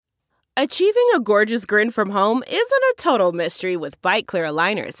Achieving a gorgeous grin from home isn't a total mystery with Bite Clear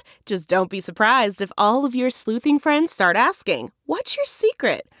aligners. Just don't be surprised if all of your sleuthing friends start asking, "What's your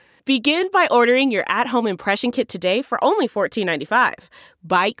secret?" Begin by ordering your at-home impression kit today for only $14.95.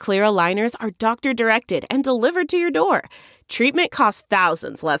 Bite Clear aligners are doctor-directed and delivered to your door. Treatment costs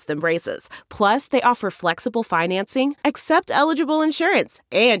thousands less than braces. Plus, they offer flexible financing, accept eligible insurance,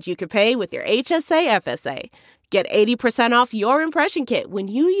 and you can pay with your HSA FSA. Get 80% off your impression kit when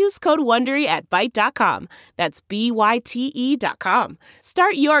you use code WONDERY at Byte.com. That's BYTE.com.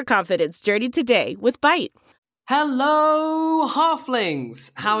 Start your confidence journey today with Byte. Hello,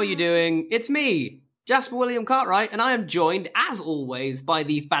 halflings! How are you doing? It's me, Jasper William Cartwright, and I am joined, as always, by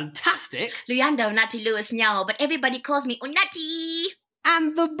the fantastic... Luyando Nati Lewis Nyao, but everybody calls me Unati!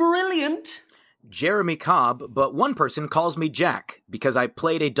 And the brilliant... Jeremy Cobb, but one person calls me Jack, because I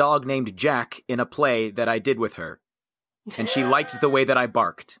played a dog named Jack in a play that I did with her. And she liked the way that I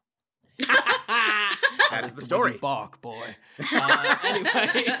barked. That is the story. Bark, boy.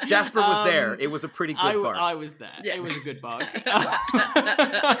 Anyway. Jasper was there. It was a pretty good bark. I was there. Yeah. It was a good bark.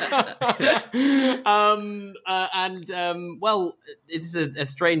 Well, it's a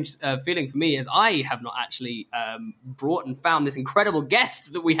strange feeling for me as I have not actually brought and found this incredible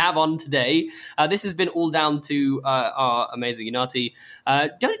guest that we have on today. This has been all down to our amazing Unati.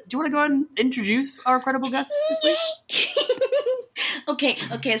 Do you want to go and introduce our incredible guest this week? Okay,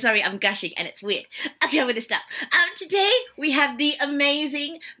 sorry, I'm gushing and it's weird. Okay, I'm gonna stop. Today we have the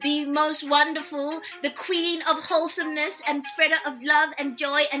amazing, the most wonderful, the queen of wholesomeness and spreader of love and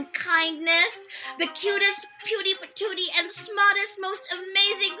joy and kindness, the cutest, putie patootie and smartest, most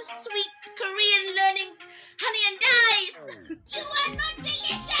amazing, sweet Korean learning honey and dice. You are not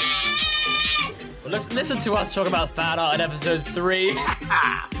delicious! Well, listen to us talk about fat art in episode 3.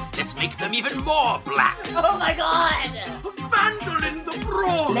 This makes them even more black. Oh my god! Vandal in the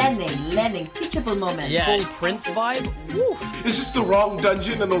brawl. Learning, teachable moment. Yeah. Full Prince vibe. Woo. Is this the wrong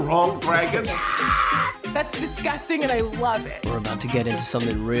dungeon and the wrong dragon? That's disgusting and I love it. We're about to get into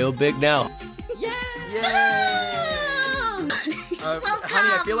something real big now. Yay!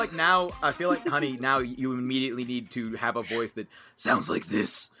 Honey, I feel like now you immediately need to have a voice that sounds like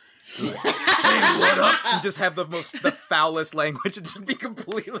this. Hey, what up? And just have the foulest language and just be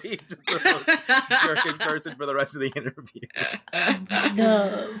completely just the most jerking person for the rest of the interview.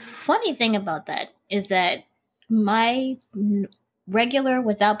 The funny thing about that is that my regular,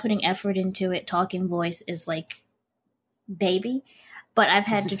 without putting effort into it, talking voice is like baby. But I've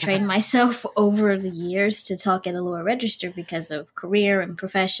had to train myself over the years to talk at a lower register because of career and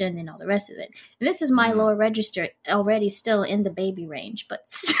profession and all the rest of it. And this is my lower register, already still in the baby range, but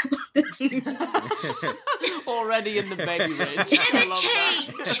still this is... Already in the baby range.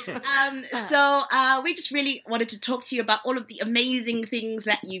 So we just really wanted to talk to you about all of the amazing things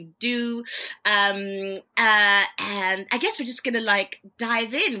that you do. And I guess we're just going to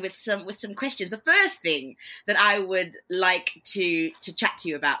dive in with some questions. The first thing that I would like to chat to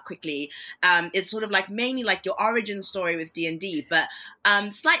you about quickly is sort of mainly your origin story with D&D, but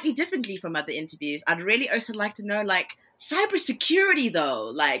slightly differently from other interviews. I'd really also like to know cybersecurity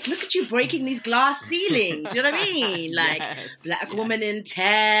though. Look at you breaking these glass ceilings. You know what I mean? Black woman in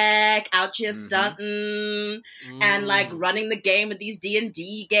tech, out here stunting, and running the game with these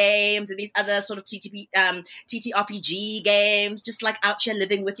D&D games and these other sort of TTRPG games, just out here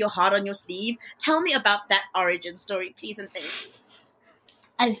living with your heart on your sleeve. Tell me about that origin story, please, and thank you.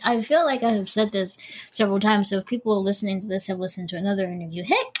 I feel like I have said this several times, so if people listening to this have listened to another interview,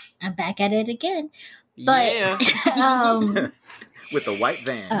 hey, I'm back at it again. But yeah. With the white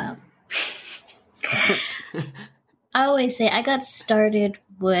vans. I always say I got started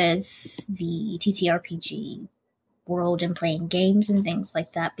with the TTRPG world and playing games and things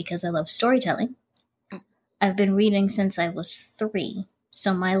like that because I love storytelling. I've been reading since I was 3.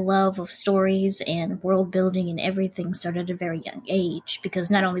 So my love of stories and world building and everything started at a very young age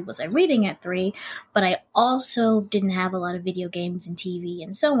because not only was I reading at 3, but I also didn't have a lot of video games and TV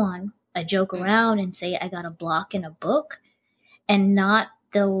and so on. I joke around and say I got a block in a book and not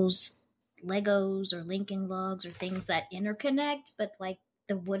those Legos or Lincoln Logs or things that interconnect, but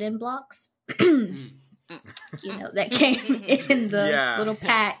the wooden blocks. That came in the little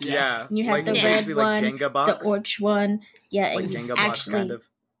pack. Yeah. And you had the red one, Jenga box. the orch one. Yeah. Like Jenga box, kind of.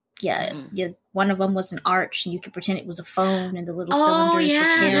 Yeah, one of them was an arch, and you could pretend it was a phone, and the little cylinders were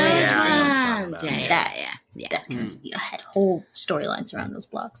carriage. I had whole storylines around those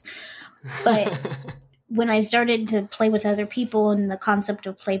blocks. But when I started to play with other people and the concept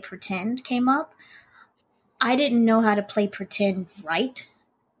of play pretend came up, I didn't know how to play pretend right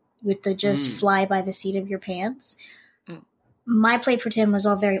with the just fly by the seat of your pants. my play pretend was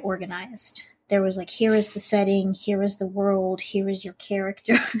all very organized. There was like, here is the setting, here is the world, here is your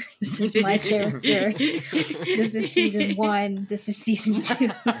character. This is my character. This is season 1. This is season 2.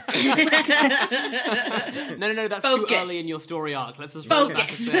 No, that's Focus. too early in your story arc. Let's just roll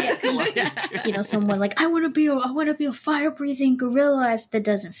back a second. You know, someone like, I want to be a fire breathing gorilla. That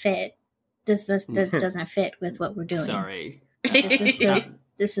doesn't fit. This doesn't fit with what we're doing. Sorry.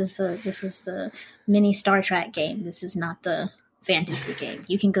 This is the mini Star Trek game. This is not the fantasy game.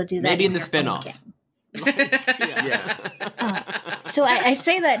 You can go do that. Maybe in the your spin-off. own game. So I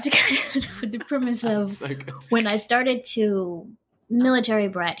say that to kind of with the premise of So good. when I started to military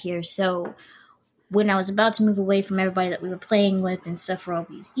brat here. So when I was about to move away from everybody that we were playing with and stuff for all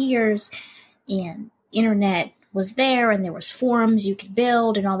these years, and internet was there, and there was forums you could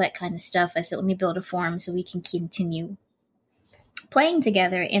build and all that kind of stuff. I said, let me build a forum so we can continue playing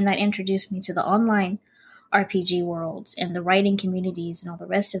together, and that introduced me to the online RPG worlds and the writing communities and all the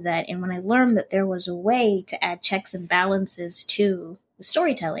rest of that. And when I learned that there was a way to add checks and balances to the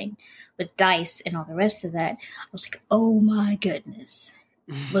storytelling with dice and all the rest of that, I was like, oh my goodness,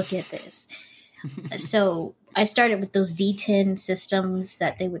 look at this. So I started with those D10 systems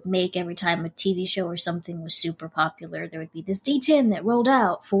that they would make every time a TV show or something was super popular. There would be this D10 that rolled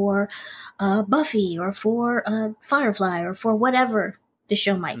out for Buffy or for Firefly or for whatever the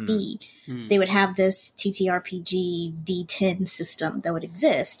show might be. They would have this TTRPG D10 system that would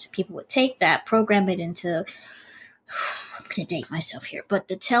exist. People would take that, program it into, I'm going to date myself here, but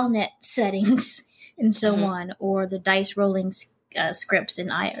the Telnet settings and so on, or the dice rolling scripts in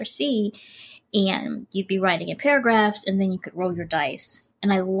IRC, and you'd be writing in paragraphs, and then you could roll your dice.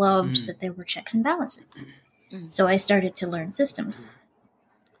 And I loved that there were checks and balances. So I started to learn systems.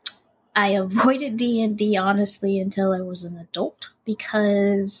 I avoided D&D, honestly, until I was an adult,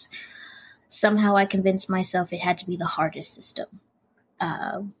 because somehow I convinced myself it had to be the hardest system.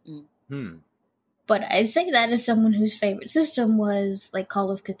 But I say that as someone whose favorite system was like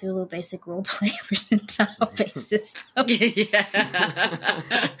Call of Cthulhu basic roleplay percentile-based system.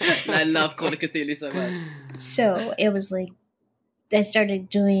 I love Call of Cthulhu so much. So it was like I started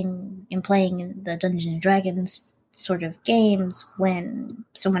doing and playing the Dungeons and Dragons sort of games when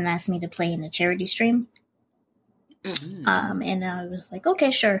someone asked me to play in a charity stream. And I was like,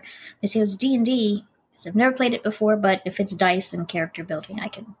 okay, sure. They say it's D&D. So I've never played it before, but if it's dice and character building, I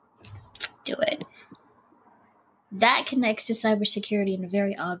can do it. That connects to cybersecurity in a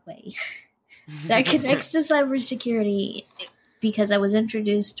very odd way. That connects to cybersecurity because I was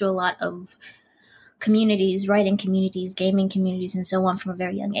introduced to a lot of communities, writing communities, gaming communities, and so on from a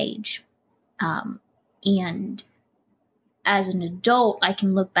very young age. And as an adult, I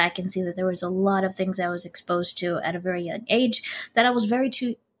can look back and see that there was a lot of things I was exposed to at a very young age that I was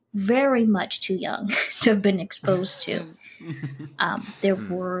very much too young to have been exposed to. There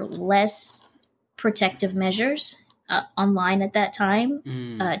were less protective measures online at that time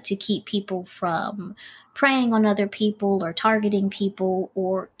to keep people from preying on other people or targeting people,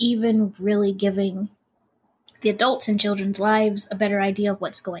 or even really giving the adults in children's lives a better idea of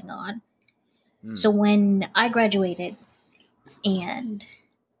what's going on. So when I graduated, and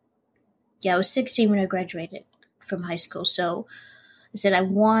I was 16 when I graduated from high school, so I said I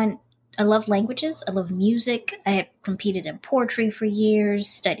love languages. I love music. I had competed in poetry for years,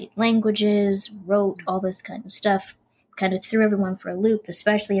 studied languages, wrote all this kind of stuff. Kind of threw everyone for a loop,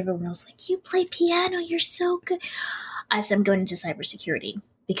 especially everyone else like, you play piano, you're so good. I said I'm going into cybersecurity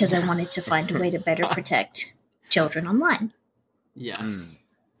because I wanted to find a way to better protect children online. Yes.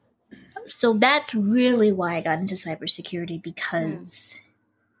 So that's really why I got into cybersecurity, because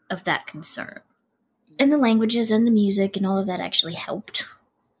of that concern. And the languages and the music and all of that actually helped.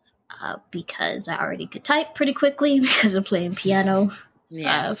 Because I already could type pretty quickly because of playing piano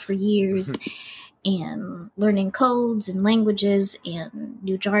for years and learning codes and languages and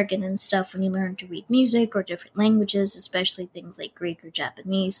new jargon and stuff when you learn to read music or different languages, especially things like Greek or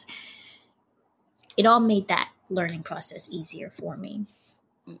Japanese. It all made that learning process easier for me.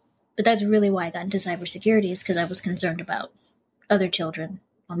 But that's really why I got into cybersecurity, is because I was concerned about other children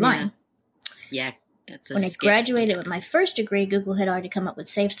online. Yeah. When I graduated with my first degree, Google had already come up with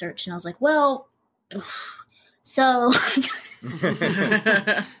Safe Search, and I was like, well, so...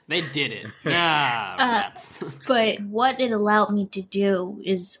 They did it. But what it allowed me to do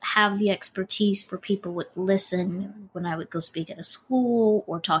is have the expertise where people would listen when I would go speak at a school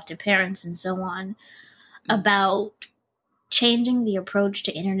or talk to parents and so on about changing the approach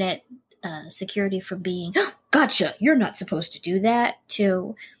to internet security from being, gotcha, you're not supposed to do that,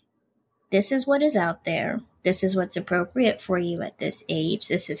 to... this is what is out there. This is what's appropriate for you at this age.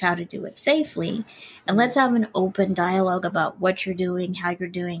 This is how to do it safely. And let's have an open dialogue about what you're doing, how you're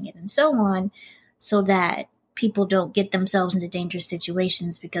doing it, and so on, so that people don't get themselves into dangerous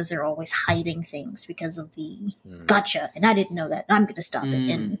situations because they're always hiding things because of the gotcha. And I didn't know that. I'm going to stop it.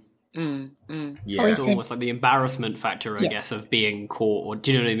 And Yeah. It's almost like the embarrassment factor, I guess, of being caught. Or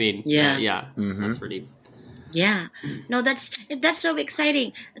do you know what I mean? Yeah. That's really... Yeah, no, that's so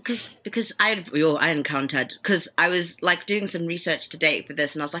exciting because I encountered, because I was like doing some research today for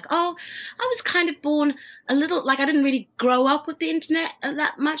this, and I was like, oh, I was kind of born a little, like I didn't really grow up with the internet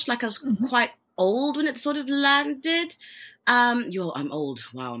that much, like I was quite old when it sort of landed. I'm old.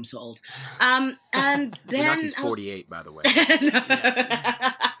 Wow, I'm so old. And then Donati's 48, by the way.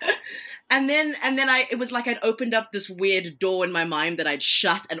 And then it was like I'd opened up this weird door in my mind that I'd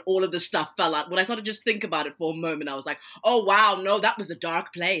shut, and all of the stuff fell out. When I started to just think about it for a moment, I was like, oh wow, no, that was a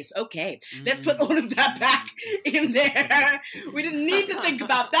dark place. Okay, let's put all of that back in there. We didn't need to think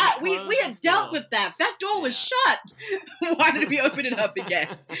about that. We had dealt with that. That door was shut. Why did we open it up again?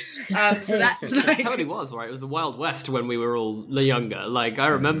 So that's like... It totally was, right? It was the Wild West when we were all younger. Like, I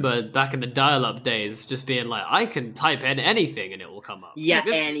remember back in the dial-up days just being like, I can type in anything and it will come up. Yeah,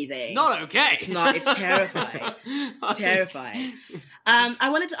 like, anything. Not okay. It's not. It's terrifying. It's terrifying. I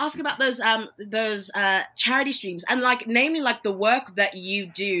wanted to ask about those charity streams, and like namely like the work that you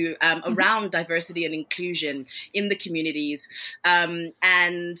do around diversity and inclusion in the communities, and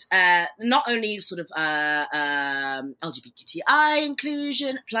not only sort of LGBTQI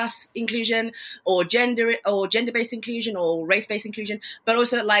inclusion plus inclusion, or gender-based inclusion, or race-based inclusion, but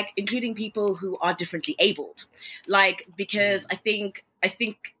also like including people who are differently abled, like, because I think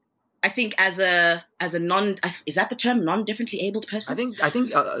as a non, is that the term, non-differently abled person? I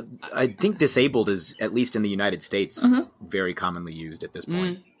think disabled is, at least in the United States, very commonly used at this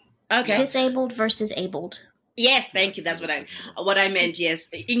point. Okay. Disabled versus abled. Yes, thank you. That's what I meant. Yes,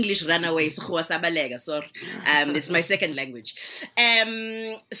 English ran away. So it's my second language.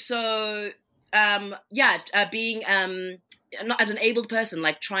 Being not as an abled person,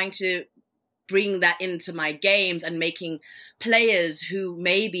 like trying to bring that into my games and making players who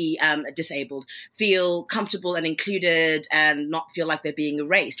may be disabled feel comfortable and included and not feel like they're being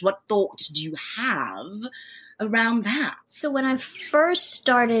erased. What thoughts do you have around that? So when I first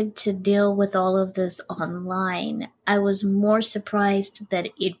started to deal with all of this online, I was more surprised that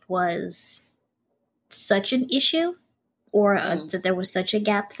it was such an issue, or that there was such a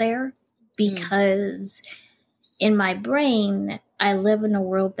gap there, because in my brain, I live in a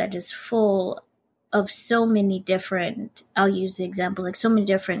world that is full of so many different, I'll use the example, like so many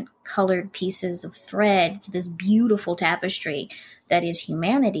different colored pieces of thread to this beautiful tapestry that is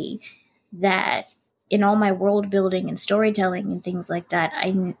humanity, that in all my world building and storytelling and things like that,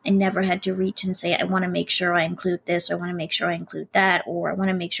 I never had to reach and say, I want to make sure I include this, or I want to make sure I include that, or I want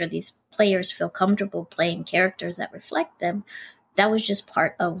to make sure these players feel comfortable playing characters that reflect them. That was just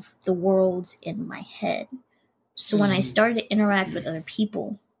part of the worlds in my head. So when I started to interact with other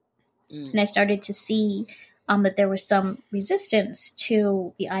people, and I started to see that there was some resistance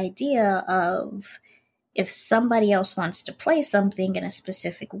to the idea of, if somebody else wants to play something in a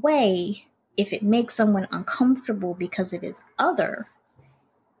specific way, if it makes someone uncomfortable because it is other,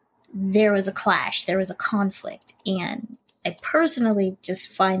 there is a clash, there is a conflict. And I personally just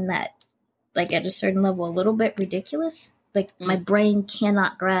find that, like, at a certain level, a little bit ridiculous. Like, my brain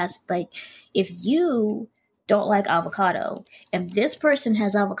cannot grasp, like, if you don't like avocado and this person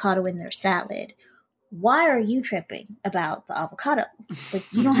has avocado in their salad, why are you tripping about the avocado? Like,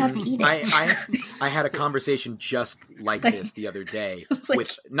 you don't have to eat it. I had a conversation just like this the other day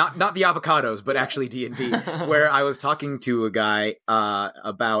with not the avocados, but actually D&D, where I was talking to a guy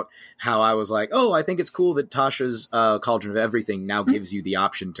about how I was like, oh, I think it's cool that Tasha's Cauldron of Everything now gives you the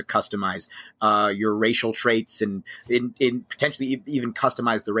option to customize your racial traits and in potentially even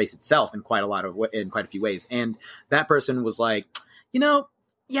customize the race itself in quite a few ways. And that person was like, yeah,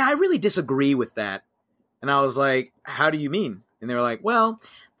 I really disagree with that. And I was like, how do you mean? And they were like, well,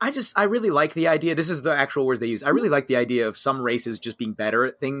 I really like the idea. This is the actual words they use. I really like the idea of some races just being better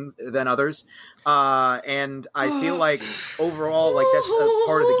at things than others. And I feel like overall, like, that's a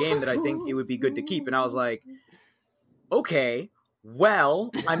part of the game that I think it would be good to keep. And I was like, okay, well,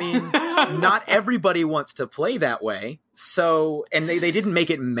 I mean, not everybody wants to play that way. So, and they didn't make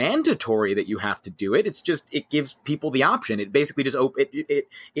it mandatory that you have to do it. It's just, it gives people the option. It basically just,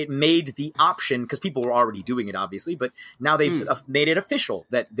 it made the option, because people were already doing it, obviously, but now they've made it official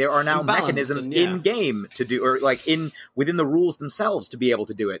that there are now mechanisms in game to do, or like within the rules themselves to be able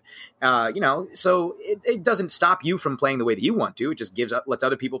to do it. So it doesn't stop you from playing the way that you want to. It just lets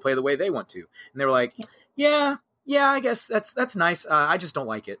other people play the way they want to. And they were like, Yeah, I guess that's nice. I just don't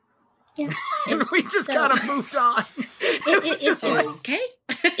like it. Yeah, And we just kind of moved on. It's okay.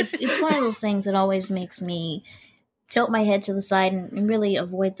 it's one of those things that always makes me tilt my head to the side and really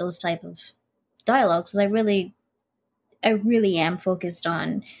avoid those type of dialogues. Because I really am focused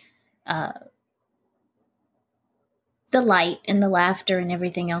on the light and the laughter and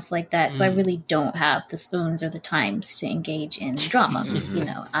everything else like that. So I really don't have the spoons or the times to engage in drama. You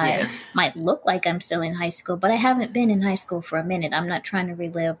know, I might look like I'm still in high school, but I haven't been in high school for a minute. I'm not trying to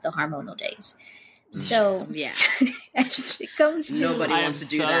relive the hormonal days. So Yeah, as it comes to nobody I wants am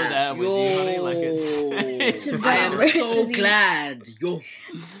to do so that. there with you, honey. Like, it's I am so glad.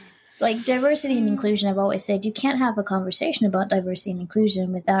 like diversity and inclusion, I've always said you can't have a conversation about diversity and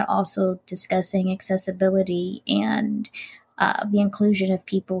inclusion without also discussing accessibility and the inclusion of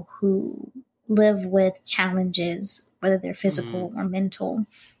people who live with challenges, whether they're physical or mental,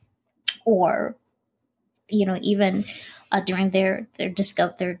 or even during their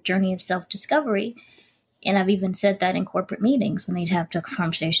journey of self-discovery. And I've even said that in corporate meetings when they'd have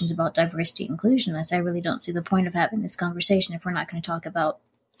conversations about diversity and inclusion. I really don't see the point of having this conversation if we're not going to talk about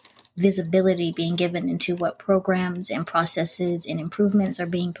visibility being given into what programs and processes and improvements are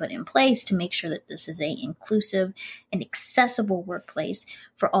being put in place to make sure that this is an inclusive and accessible workplace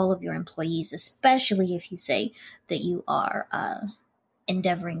for all of your employees, especially if you say that you are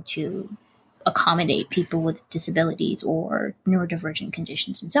endeavoring to accommodate people with disabilities or neurodivergent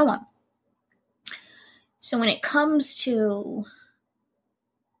conditions and so on. So when it comes to,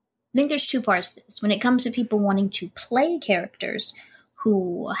 I think there's two parts to this. When it comes to people wanting to play characters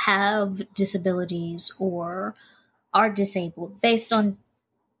who have disabilities or are disabled based on,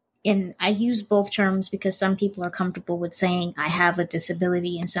 and I use both terms because some people are comfortable with saying I have a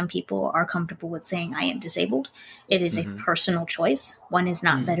disability and some people are comfortable with saying I am disabled. It is a personal choice. One is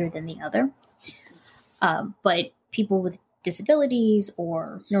not better than the other. But people with disabilities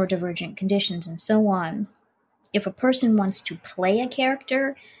or neurodivergent conditions and so on, if a person wants to play a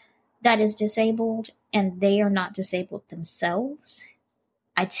character that is disabled and they are not disabled themselves,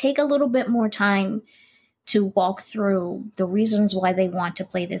 I take a little bit more time to walk through the reasons why they want to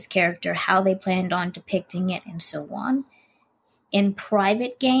play this character, how they planned on depicting it, and so on. In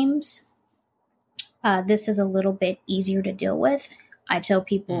private games, this is a little bit easier to deal with. I tell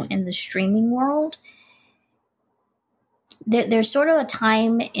people in the streaming world, there's sort of a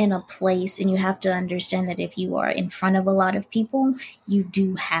time and a place, and you have to understand that if you are in front of a lot of people, you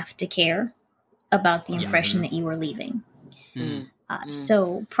do have to care about the impression that you are leaving.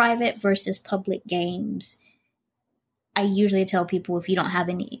 So private versus public games, I usually tell people if you don't have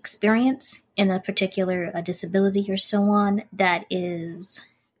any experience in a particular disability or so on, that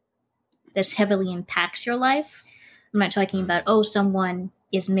heavily impacts your life. I'm not talking about, someone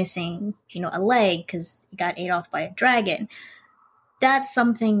is missing, a leg because it got ate off by a dragon. That's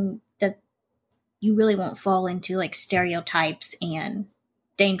something that you really won't fall into like stereotypes and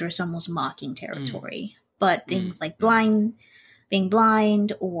dangerous, almost mocking territory. But things like being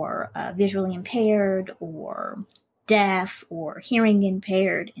blind or visually impaired or deaf or hearing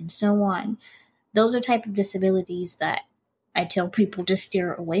impaired and so on, those are type of disabilities that I tell people to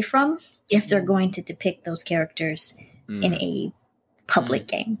steer away from if they're going to depict those characters in a public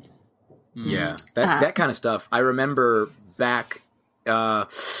game. Yeah, that kind of stuff. I remember back, I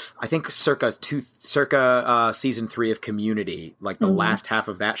think circa season 3 of Community, like the last half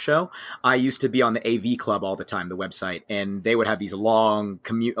of that show. I used to be on the AV Club all the time, the website, and they would have these long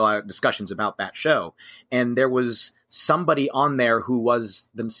discussions about that show. And there was somebody on there who was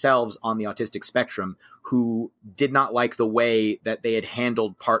themselves on the autistic spectrum who did not like the way that they had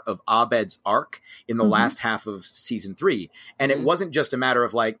handled part of Abed's arc in the last half of season 3. And it wasn't just a matter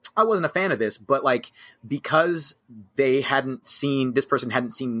of like, I wasn't a fan of this, but like, because this person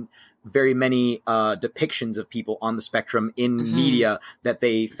hadn't seen very many depictions of people on the spectrum in media that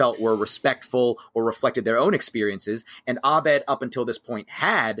they felt were respectful or reflected their own experiences. And Abed, up until this point,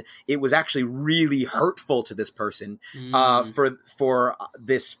 it was actually really hurtful to this person for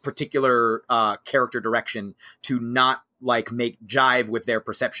this particular character direction to not like make jive with their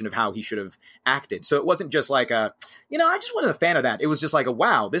perception of how he should have acted. So it wasn't just like I just wasn't a fan of that. It was just like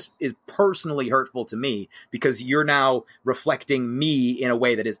wow, this is personally hurtful to me because you're now reflecting me in a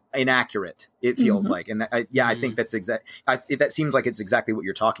way that is inaccurate. It feels like, and I think that's that seems like it's exactly what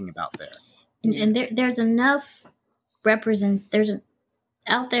you're talking about there. And there's enough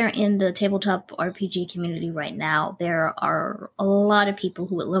out there in the tabletop RPG community right now. There are a lot of people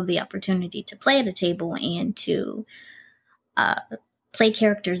who would love the opportunity to play at a table and to play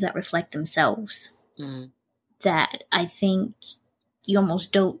characters that reflect themselves. That I think you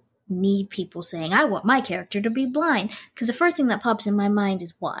almost don't need people saying, I want my character to be blind. Because the first thing that pops in my mind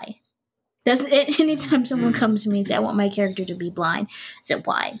is why. Anytime someone comes to me and says, I want my character to be blind, is it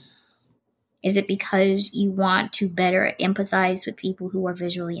why? Is it because you want to better empathize with people who are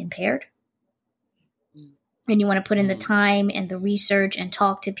visually impaired? And you want to put in the time and the research and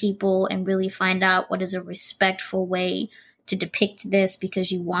talk to people and really find out what is a respectful way to depict this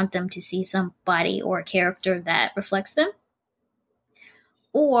because you want them to see somebody or a character that reflects them?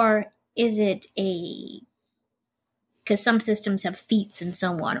 Or is it because some systems have feats and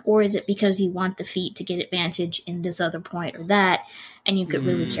so on, or is it because you want the feat to get advantage in this other point or that, and you could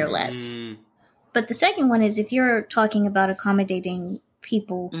really care less? But the second one is if you're talking about accommodating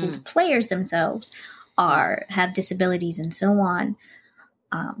people who the players themselves have disabilities and so on,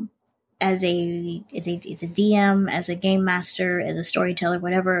 as a DM, as a game master, as a storyteller,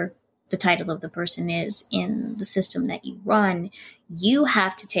 whatever the title of the person is in the system that you run, you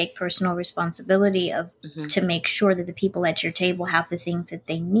have to take personal responsibility to make sure that the people at your table have the things that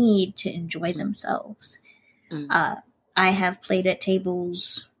they need to enjoy themselves. I have played at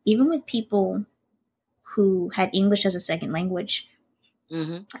tables, even with people who had English as a second language,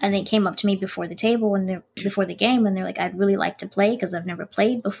 and they came up to me before the table and before the game, and they're like, I'd really like to play because I've never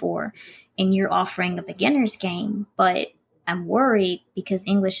played before, and you're offering a beginner's game, but I'm worried because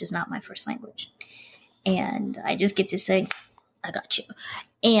English is not my first language. And I just get to say, I got you.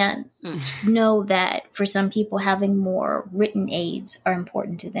 And know that for some people, having more written aids are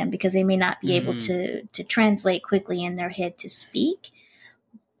important to them because they may not be able to translate quickly in their head to speak,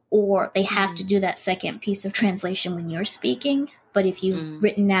 or they have to do that second piece of translation when you're speaking. But if you've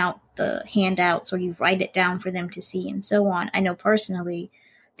written out the handouts or you write it down for them to see and so on, I know personally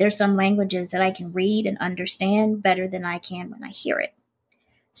there's some languages that I can read and understand better than I can when I hear it.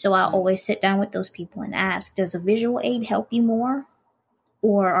 So I'll always sit down with those people and ask, does a visual aid help you more?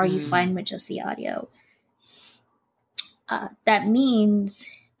 Or are you fine with just the audio? That means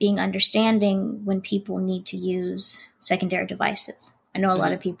being understanding when people need to use secondary devices. I know a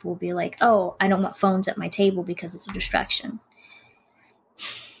lot of people will be like, oh, I don't want phones at my table because it's a distraction.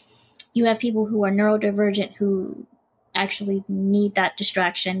 You have people who are neurodivergent who actually need that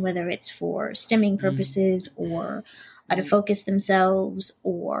distraction, whether it's for stimming purposes or to focus themselves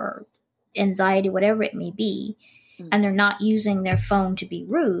or anxiety, whatever it may be. And they're not using their phone to be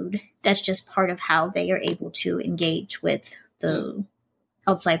rude. That's just part of how they are able to engage with the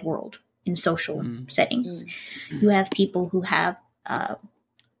outside world in social settings. You have people who have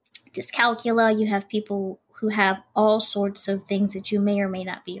dyscalculia. You have people who have all sorts of things that you may or may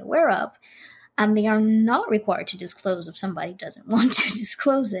not be aware of. They are not required to disclose if somebody doesn't want to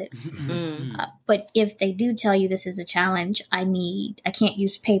disclose it. But if they do tell you this is a challenge, I can't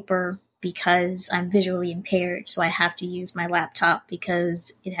use paper because I'm visually impaired, so I have to use my laptop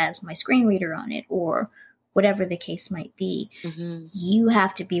because it has my screen reader on it, or whatever the case might be, you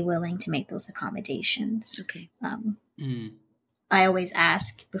have to be willing to make those accommodations. Okay. I always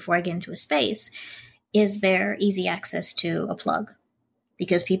ask before I get into a space, is there easy access to a plug?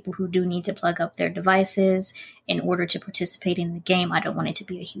 Because people who do need to plug up their devices in order to participate in the game, I don't want it to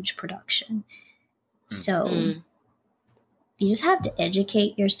be a huge production. So you just have to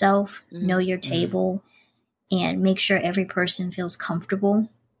educate yourself, know your table, and make sure every person feels comfortable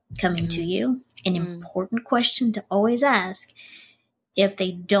coming to you. An important question to always ask, if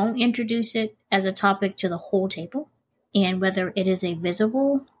they don't introduce it as a topic to the whole table, and whether it is a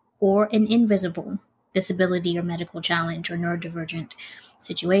visible or an invisible disability or medical challenge or neurodivergent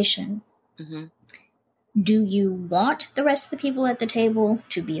situation, do you want the rest of the people at the table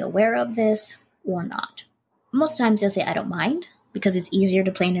to be aware of this or not? Most times they'll say, I don't mind, because it's easier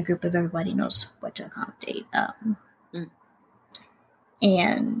to play in a group if everybody knows what to accommodate.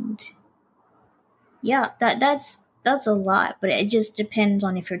 And yeah, that's a lot, but it just depends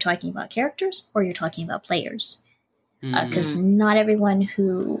on if you're talking about characters or you're talking about players. Because not everyone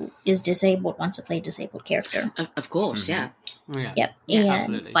who is disabled wants to play a disabled character. Of course, yeah. Yep, and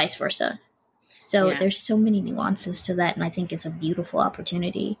absolutely. Vice versa. So there's so many nuances to that, and I think it's a beautiful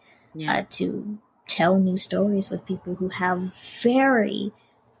opportunity to tell new stories with people who have very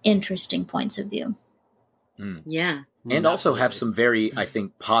interesting points of view. Yeah. And also have some very, I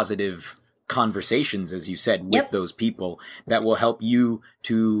think, positive conversations, as you said, with those people that will help you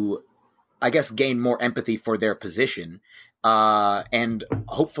to, I guess, gain more empathy for their position and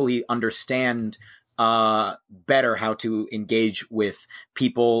hopefully understand better how to engage with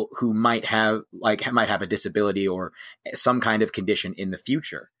people who might have a disability or some kind of condition in the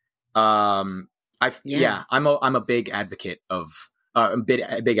future. I'm a big advocate of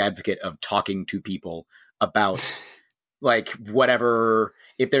talking to people about like whatever,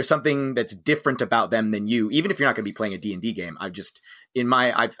 if there's something that's different about them than you, even if you're not going to be playing a D&D game, I've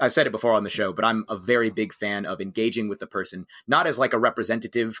said it before on the show, but I'm a very big fan of engaging with the person, not as like a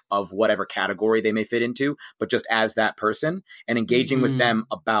representative of whatever category they may fit into, but just as that person, and engaging with them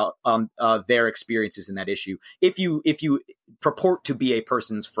about their experiences in that issue. If you purport to be a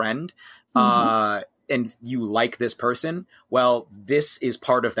person's friend, and you like this person, well, this is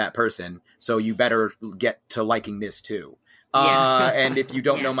part of that person, so you better get to liking this too. And if you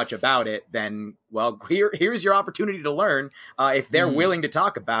don't know much about it, then, well, here's your opportunity to learn. If they're willing to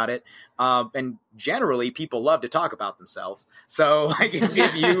talk about it, and generally people love to talk about themselves. So like,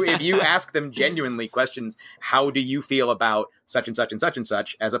 if you ask them genuinely questions, how do you feel about such and such and such and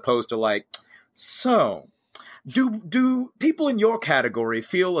such, as opposed to like, so do people in your category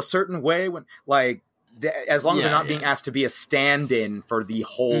feel a certain way when, like, as long as they're not being asked to be a stand-in for the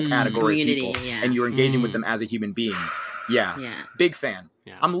whole category of people, and you're engaging with them as a human being. Big fan.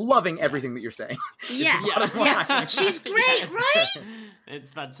 I'm loving everything that you're saying. She's great, right? It's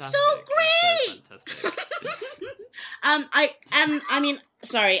fantastic. So great. It's so fantastic. I mean,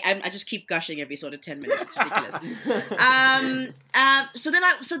 sorry, I just keep gushing every sort of 10 minutes. It's ridiculous.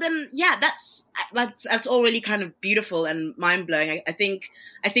 So then, that's all really kind of beautiful and mind blowing. I think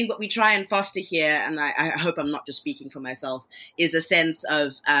what we try and foster here, and I hope I'm not just speaking for myself, is a sense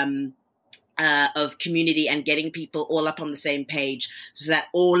of community and getting people all up on the same page so that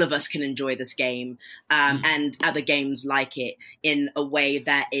all of us can enjoy this game and other games like it in a way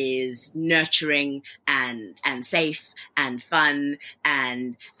that is nurturing and safe and fun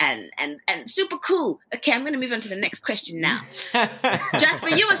and super cool. Okay, I'm going to move on to the next question now. Jasper,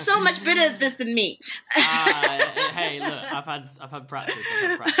 you are so much better at this than me. Hey, look, I've had practice.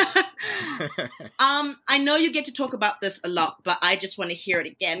 I know you get to talk about this a lot, but I just want to hear it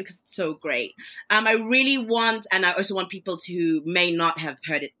again because it's so great. I really want, and I also want people who may not have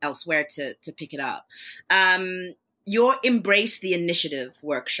heard it elsewhere to pick it up. Your Embrace the Initiative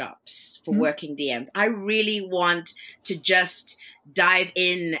workshops for working DMs. I really want to just dive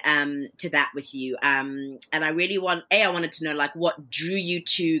in to that with you. And I really I wanted to know, like, what drew you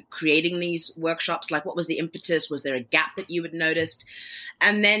to creating these workshops? Like, what was the impetus? Was there a gap that you had noticed?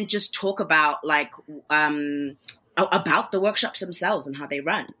 And then just talk about, like, about the workshops themselves and how they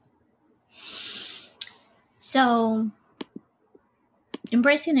run. So,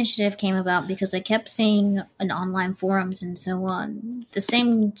 Embrace the Initiative came about because I kept seeing in online forums and so on the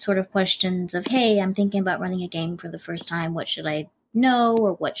same sort of questions of, hey, I'm thinking about running a game for the first time. What should I know,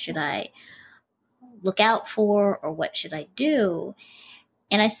 or what should I look out for, or what should I do?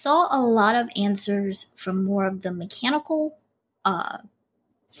 And I saw a lot of answers from more of the mechanical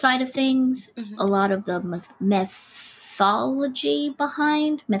side of things, a lot of the methodology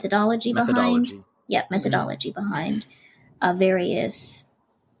behind various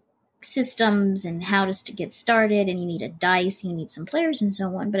systems and how to get started, and you need a dice, you need some players and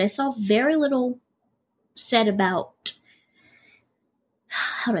so on. But I saw very little said about,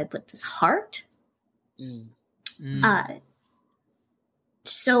 how do I put this, heart?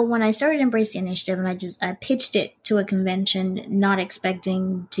 So when I started Embrace the Initiative, and I pitched it to a convention, not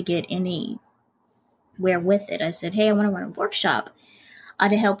expecting to get anywhere with it. I said, hey, I want to run a workshop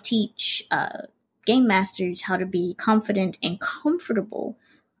to help teach game masters how to be confident and comfortable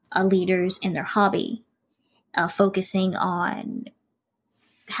leaders in their hobby, focusing on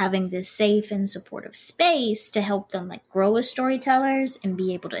having this safe and supportive space to help them, like, grow as storytellers and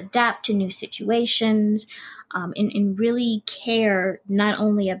be able to adapt to new situations, and really care not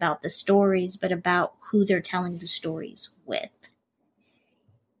only about the stories, but about who they're telling the stories with.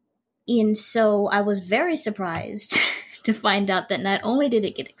 And so I was very surprised to find out that not only did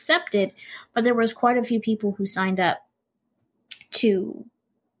it get accepted, but there was quite a few people who signed up to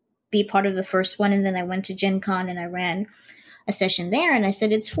be part of the first one. And then I went to Gen Con and I ran a session there, and I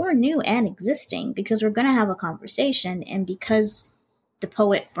said, it's for new and existing, because we're going to have a conversation. And because the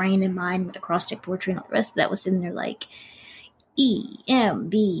poet brain and mind with acrostic poetry and all the rest of that was sitting there like, EMBRACE,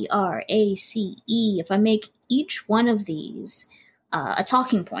 if I make each one of these a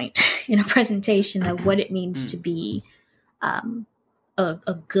talking point in a presentation of what it means to be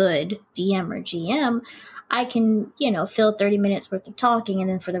a good DM or GM, I can, fill 30 minutes worth of talking, and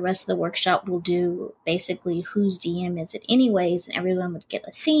then for the rest of the workshop, we'll do basically whose DM is it anyways, and everyone would get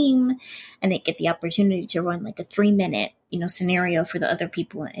a theme, and they'd get the opportunity to run like a 3-minute, scenario for the other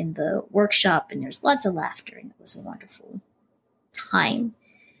people in the workshop, and there's lots of laughter, and it was a wonderful time.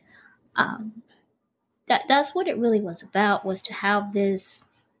 That's what it really was about, was to have this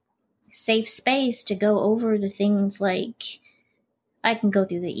safe space to go over the things like, I can go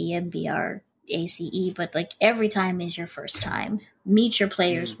through the EMBR ACE, but like every time is your first time. Meet your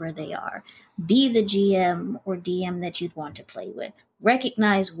players where they are. Be the GM or DM that you'd want to play with.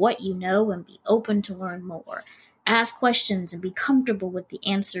 Recognize what you know and be open to learn more. Ask questions and be comfortable with the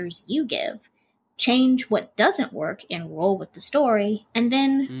answers you give. Change what doesn't work and roll with the story. And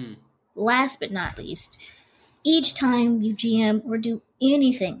then, last but not least, each time you GM or do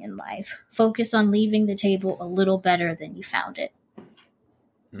anything in life, focus on leaving the table a little better than you found it.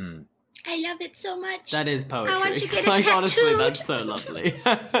 I love it so much. That is poetry. I want to get it like, tattooed. honestly, that's so lovely.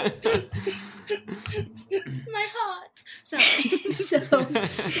 My heart. Sorry. So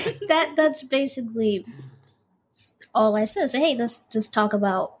that's basically all I said. So hey, let's just talk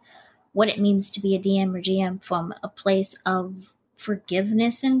about what it means to be a DM or GM from a place of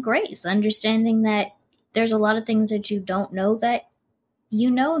forgiveness and grace, understanding that there's a lot of things that you don't know that you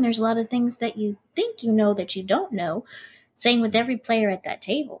know, and there's a lot of things that you think you know that you don't know. Same with every player at that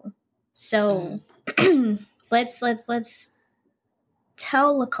table. So let's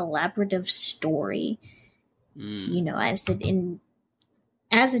tell a collaborative story. You know, I said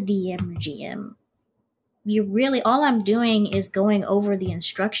as a DM or GM, you really, all I'm doing is going over the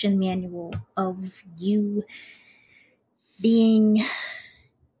instruction manual of you being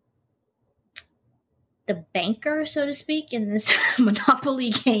the banker, so to speak, in this Monopoly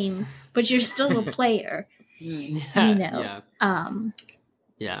game, but you're still a player. You know.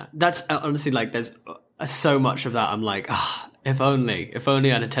 Yeah, that's honestly like there's so much of that. I'm like, if only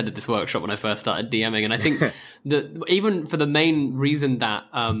I'd attended this workshop when I first started DMing. And I think that even for the main reason that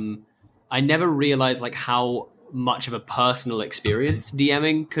I never realized like how much of a personal experience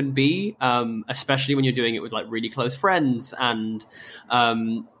DMing can be, especially when you're doing it with like really close friends, and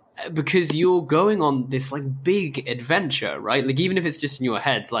because you're going on this like big adventure, right? Like even if it's just in your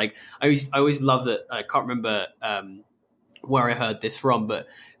heads, like I always love that. I can't remember where I heard this from, but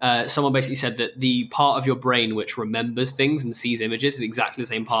someone basically said that the part of your brain which remembers things and sees images is exactly the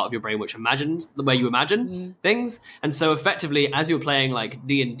same part of your brain which imagines the way you imagine things. And so effectively, as you're playing like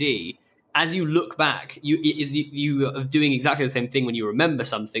D&D, as you look back, you are doing exactly the same thing when you remember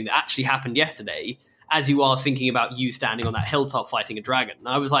something that actually happened yesterday, as you are thinking about you standing on that hilltop fighting a dragon. And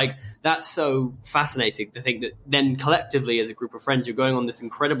I was like, that's so fascinating to think that then collectively as a group of friends, you're going on this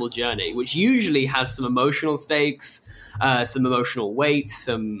incredible journey, which usually has some emotional stakes, some emotional weight,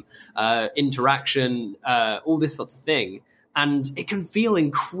 some interaction, all this sort of thing. And it can feel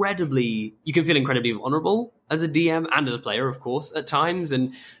incredibly vulnerable as a DM and as a player, of course, at times.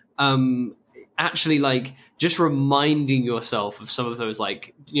 And actually like just reminding yourself of some of those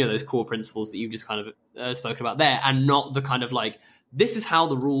like, you know, those core principles that you've just kind of spoken about there, and not the kind of like, this is how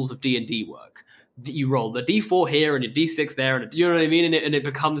the rules of D&D work. You roll the D4 here and a D6 there, and you know what I mean? And it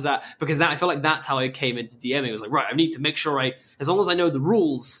becomes that, because that, I feel like that's how I came into DMing. It was like, right, I need to make sure as long as I know the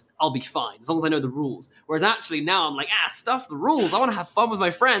rules, I'll be fine. As long as I know the rules. Whereas actually now I'm like, stuff the rules. I want to have fun with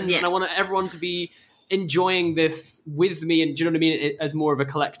my friends, and I want everyone to be enjoying this with me, and do you know what I mean? As more of a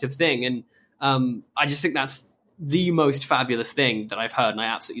collective thing. And I just think that's the most fabulous thing that I've heard, and I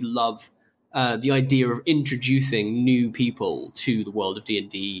absolutely love the idea of introducing new people to the world of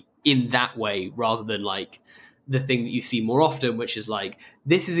D&D in that way, rather than like the thing that you see more often, which is like,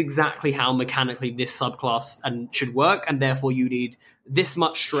 this is exactly how mechanically this subclass should work, and therefore you need this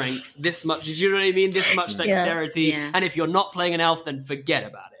much strength, this much, do you know what I mean? This much dexterity, and if you're not playing an elf, then forget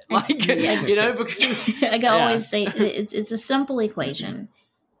about it. Like, you know, because like I always say, it's a simple equation.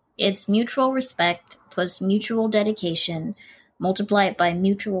 It's mutual respect plus mutual dedication, multiplied by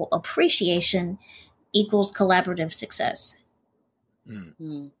mutual appreciation, equals collaborative success.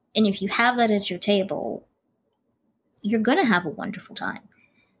 And if you have that at your table, you're going to have a wonderful time.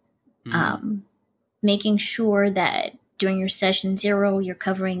 Making sure that during your session 0, you're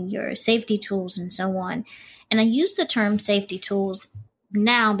covering your safety tools and so on. And I use the term safety tools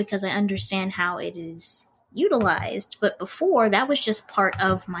now because I understand how it is utilized. But before, that was just part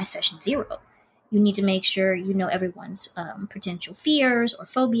of my session 0. You need to make sure you know everyone's potential fears or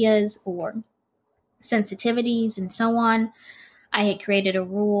phobias or sensitivities and so on. I had created a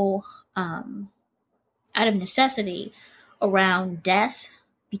rule out of necessity around death,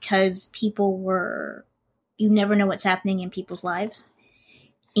 because you never know what's happening in people's lives.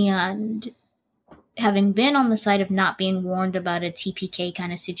 And having been on the side of not being warned about a TPK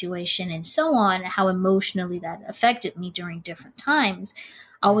kind of situation and so on, how emotionally that affected me during different times,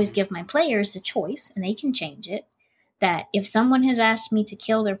 I always give my players the choice, and they can change it, that if someone has asked me to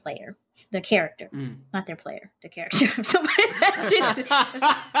kill their player, the character, not their player, the character. I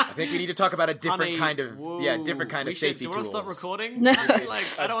think we need to talk about a different kind of safety tools. Do you want to stop recording? No.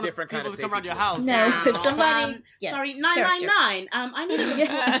 Like, I don't different want kind of people to come around your safety house. No, if somebody, sorry, 999. I need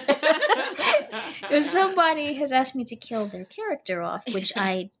if somebody has asked me to kill their character off, which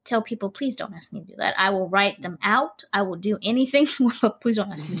I tell people, please don't ask me to do that. I will write them out. I will do anything. Please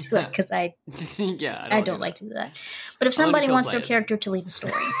don't ask me to do that because I don't like to do that. But if somebody wants their character to leave a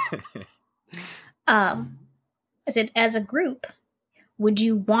story, I said, as a group, would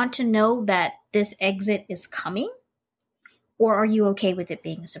you want to know that this exit is coming? Or are you okay with it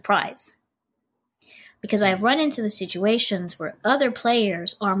being a surprise? Because I've run into the situations where other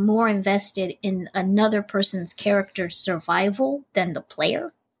players are more invested in another person's character's survival than the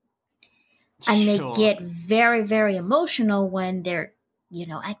player. And they get very, very emotional when they're,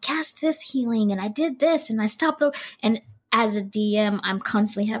 I cast this healing and I did this and I stopped. And as a DM, I'm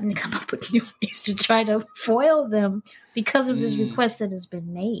constantly having to come up with new ways to try to foil them because of this request that has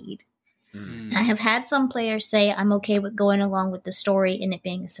been made. And I have had some players say, I'm okay with going along with the story and it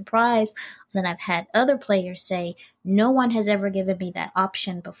being a surprise. Then I've had other players say, no one has ever given me that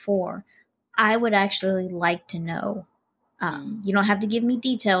option before. I would actually like to know. You don't have to give me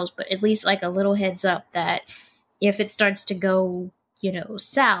details, but at least like a little heads up that if it starts to go,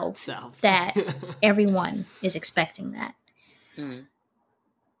 south. That everyone is expecting that.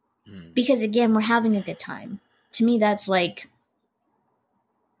 Because again, we're having a good time. To me, that's like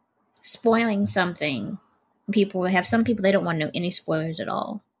spoiling something. People have some people, they don't want to know any spoilers at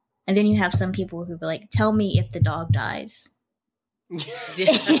all. And then you have some people who be like, tell me if the dog dies.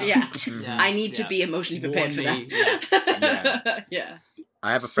 Yeah. I need to be emotionally prepared for that. Yeah.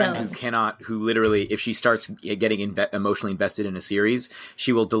 I have a friend who literally, if she starts getting emotionally invested in a series,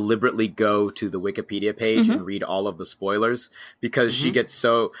 she will deliberately go to the Wikipedia page and read all of the spoilers because she gets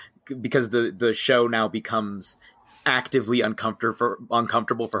because the show now becomes actively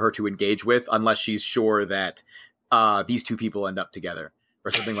uncomfortable for her to engage with unless she's sure that these two people end up together or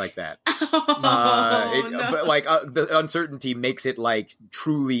something like that. But like the uncertainty makes it like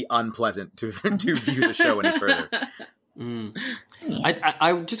truly unpleasant to view the show any further.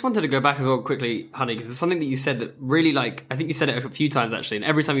 I just wanted to go back as well quickly, Honey, because there's something that you said that really, like, I think you said it a few times actually, and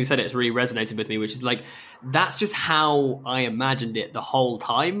every time you said it, it's really resonated with me, which is like, that's just how I imagined it the whole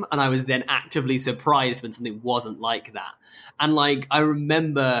time, and I was then actively surprised when something wasn't like that. And like, I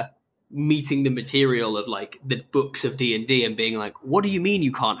remember meeting the material of like the books of D&D and being like, what do you mean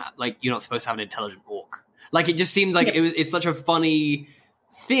you can't have, like, you're not supposed to have an intelligent orc? Like, it just seems like it's such a funny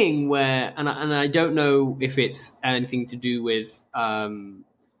thing where, and I don't know if it's anything to do with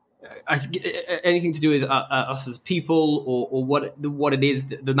anything to do with us as people, or what it is,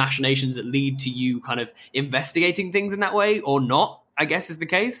 the machinations that lead to you kind of investigating things in that way, or not, I guess is the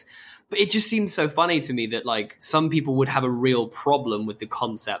case. But it just seems so funny to me that like some people would have a real problem with the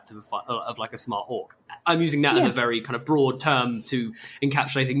concept of like a smart orc. I'm using that as a very kind of broad term to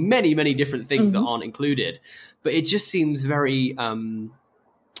encapsulating many, many different things that aren't included. But it just seems very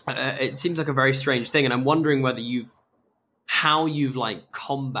it seems like a very strange thing, and I'm wondering whether how you've like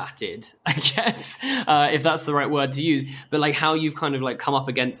combated, I guess, if that's the right word to use, but like how you've kind of like come up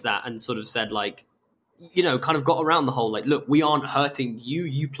against that and sort of said like, kind of got around the whole like, look, we aren't hurting you.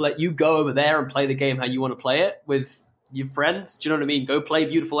 You go over there and play the game how you want to play it with your friends. Do you know what I mean? Go play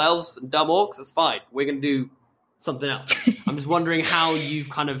beautiful elves and dumb orcs. That's fine. We're going to do something else. I'm just wondering how you've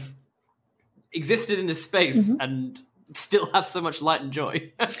kind of existed in this space and still have so much light and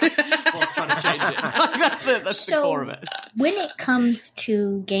joy whilst trying to change it. Like, that's the core of it. When it comes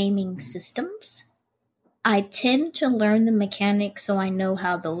to gaming systems, I tend to learn the mechanics so I know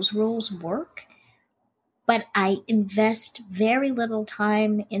how those rules work, but I invest very little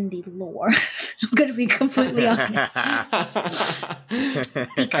time in the lore. I'm going to be completely honest.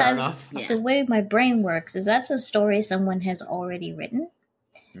 Because the way my brain works is that's a story someone has already written,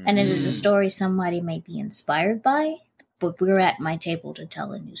 and it is a story somebody may be inspired by, but we're at my table to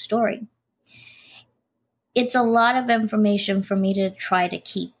tell a new story. It's a lot of information for me to try to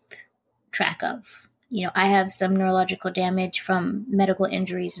keep track of. I have some neurological damage from medical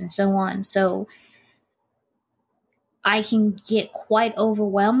injuries and so on, so I can get quite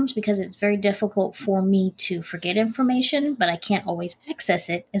overwhelmed because it's very difficult for me to forget information, but I can't always access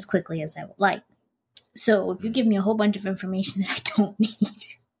it as quickly as I would like. So if you give me a whole bunch of information that I don't need,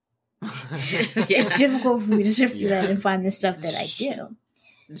 it's difficult for me to sift through that and find the stuff that I do.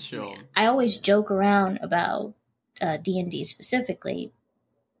 Sure. I always joke around about D&D specifically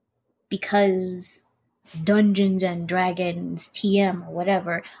because Dungeons and Dragons, TM, or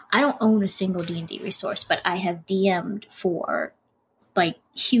whatever, I don't own a single D&D resource, but I have DM'd for like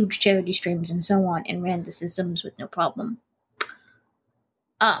huge charity streams and so on and ran the systems with no problem.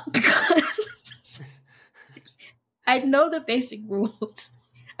 Because I know the basic rules.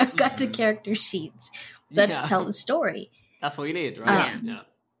 I've got the character sheets. Let's tell the story. That's all you need, right?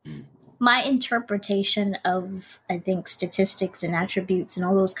 My interpretation of, I think, statistics and attributes and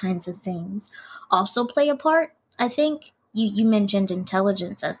all those kinds of things also play a part. I think you mentioned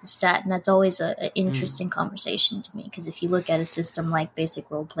intelligence as a stat, and that's always an interesting conversation to me, because if you look at a system like Basic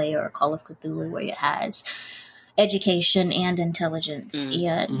Roleplay or Call of Cthulhu, where it has education and intelligence,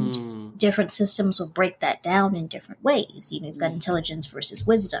 and different systems will break that down in different ways. You've got intelligence versus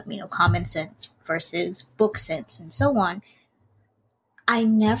wisdom, common sense versus book sense, and so on. I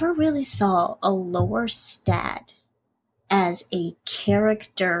never really saw a lower stat as a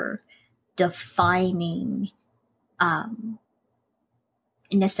character defining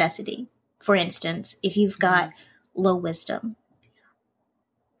necessity. For instance, if you've got low wisdom,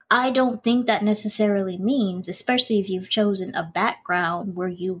 I don't think that necessarily means, especially if you've chosen a background where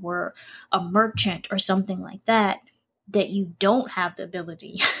you were a merchant or something like that you don't have the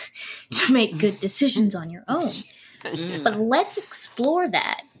ability to make good decisions on your own. But let's explore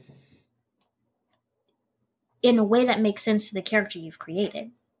that in a way that makes sense to the character you've created.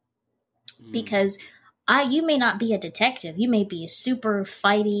 Because you may not be a detective. You may be a super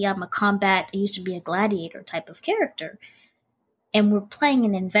fighty, I used to be a gladiator type of character. And we're playing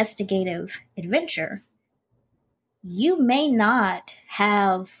an investigative adventure. You may not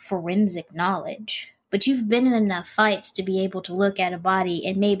have forensic knowledge, but you've been in enough fights to be able to look at a body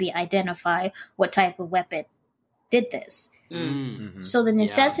and maybe identify what type of weapon did this. So the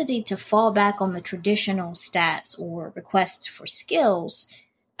necessity to fall back on the traditional stats or requests for skills,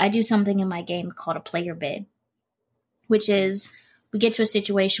 I do something in my game called a player bid, which is we get to a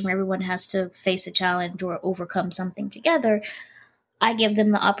situation where everyone has to face a challenge or overcome something together. I give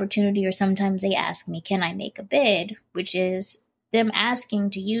them the opportunity, or sometimes they ask me, can I make a bid? Which is them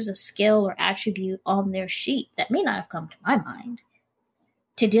asking to use a skill or attribute on their sheet that may not have come to my mind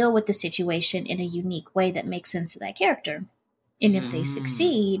to deal with the situation in a unique way that makes sense to that character. And if they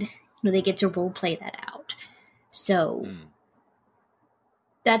succeed, they get to role play that out. So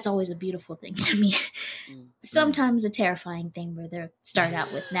that's always a beautiful thing to me. Sometimes a terrifying thing where they start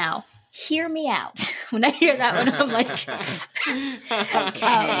out with, now, hear me out. When I hear that one, I'm like,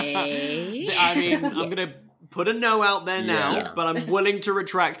 okay. I mean, I'm going to put a no out there now, but I'm willing to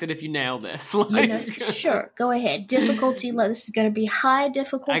retract it if you nail this. Sure, go ahead. Difficulty level. This is going to be high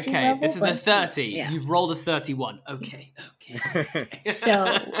difficulty level. Okay, this is the 30. You've rolled a 31. Okay.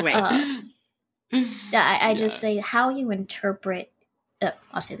 So, I just say how you interpret.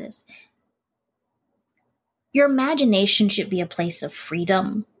 I'll say this. Your imagination should be a place of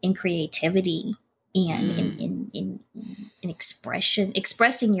freedom and creativity and in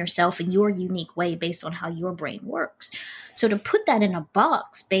expressing yourself in your unique way based on how your brain works. So to put that in a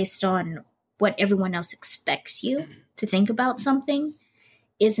box based on what everyone else expects you to think about something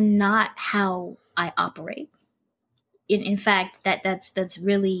is not how I operate. In fact, that's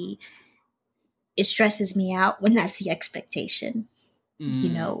really, it stresses me out when that's the expectation.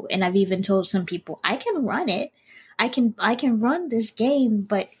 And I've even told some people, I can run it. I can run this game,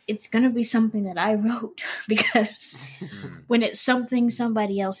 but it's going to be something that I wrote, because when it's something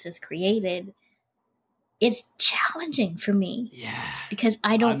somebody else has created, it's challenging for me. Yeah. Because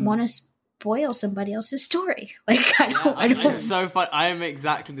I don't want to spoil somebody else's story. I don't. It's so fun. I am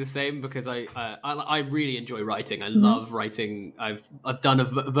exactly the same, because I really enjoy writing. I love writing. I've done a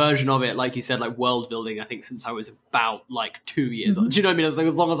version of it, like you said, like world building, I think since I was about 2 years old. Do you know what I mean? It's like,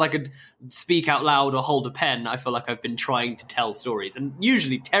 as long as I could speak out loud or hold a pen, I feel like I've been trying to tell stories, and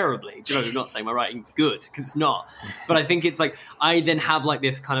usually terribly. Do you know, I'm not saying my writing's good, because it's not. But I think it's like, I then have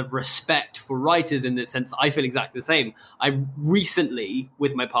this kind of respect for writers in the sense that I feel exactly the same. I recently,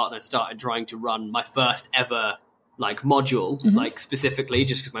 with my partner, started trying to run my first ever module, specifically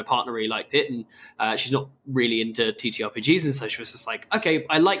just because my partner really liked it, and she's not really into TTRPGs, and so she was just like, okay,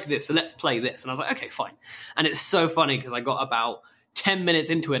 I like this, so let's play this. And I was like, okay, fine. And it's so funny because I got about 10 minutes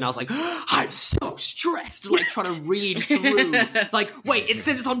into it and I was like, I'm so stressed, trying to read through, wait, it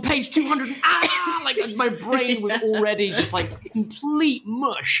says it's on page 200, my brain was already just complete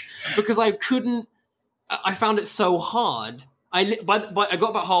mush, because I found it so hard. I got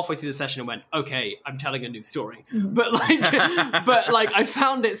about halfway through the session and went, okay, I'm telling a new story. But I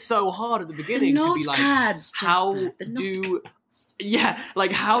found it so hard at the beginning to be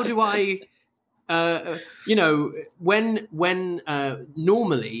how do I, when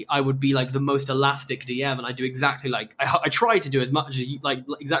normally I would be the most elastic DM, and I do exactly I try to do as much as you,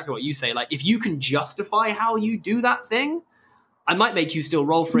 exactly what you say. If you can justify how you do that thing, I might make you still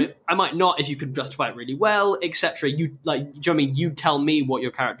roll for it. I might not if you could justify it really well, etc. You like, do you know what I mean? You tell me what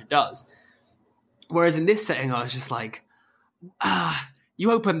your character does. Whereas in this setting, I was just like,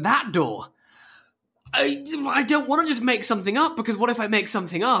 you open that door. I don't want to just make something up, because what if I make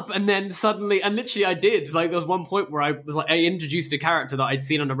something up and then suddenly, and literally I did, like there was one point where I was like, I introduced a character that I'd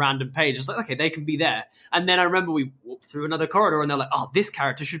seen on a random page. It's like, okay, they can be there. And then I remember we walked through another corridor and they're like, oh, this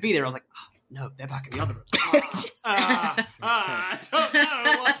character should be there. I was like, oh, no, they're back in the other room. I don't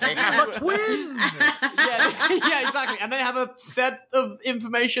know what to do. They have a twin! yeah, exactly. And they have a set of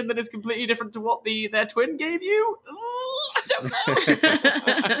information that is completely different to what their twin gave you. I don't know.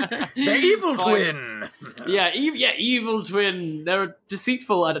 The evil twin! Evil twin. They're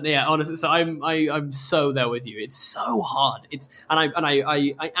deceitful. I don't know. Yeah, honestly. So I'm so there with you. It's so hard.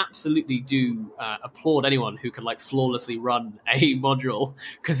 I absolutely do applaud anyone who can like flawlessly run a module,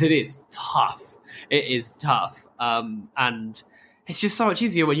 because it is tough. It is tough. And it's just so much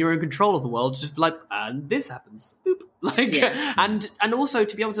easier when you're in control of the world. Just like, and this happens. Boop. Like, and also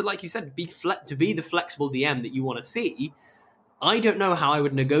to be able to, like you said, to be the flexible DM that you want to see. I don't know how I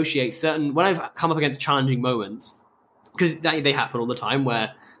would negotiate when I've come up against challenging moments, because they happen all the time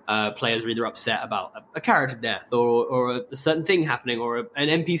where players are either upset about a character death or a certain thing happening, or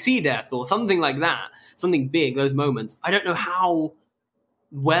an NPC death or something like that, something big, those moments. I don't know how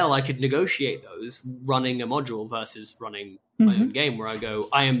well I could negotiate those running a module versus running my own game, where I go,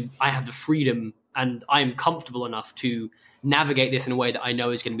 I have the freedom and I am comfortable enough to navigate this in a way that I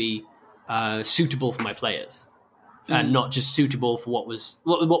know is going to be suitable for my players. And not just suitable for what was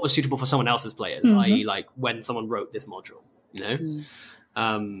suitable for someone else's players, i.e. like when someone wrote this module, you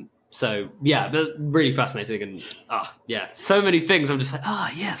know? So yeah, but really fascinating, and so many things. I'm just like,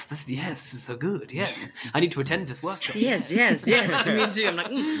 this is so good. Yes, I need to attend this workshop. Yes. Me too. I'm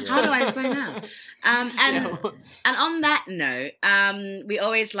like, how do I sign up? And on that note, we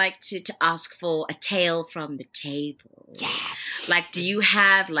always like to ask for a tale from the table. Yes. Like, do you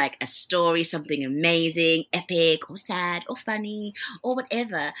have like a story, something amazing, epic, or sad, or funny, or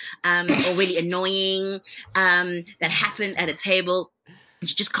whatever, or really annoying, that happened at a table? You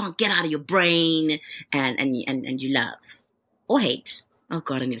just can't get out of your brain, and you love or hate. Oh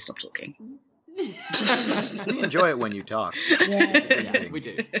God, I need to stop talking. We enjoy it when you talk. Yes, we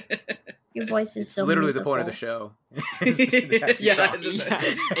do. Your voice is so literally musical. the point of the show. It's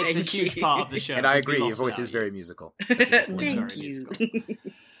a huge part of the show. And I agree, your voice is very musical. Thank you.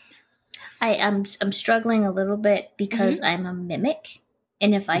 I'm struggling a little bit because I'm a mimic.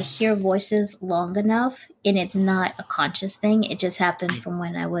 And if I hear voices long enough, and it's not a conscious thing, it just happened from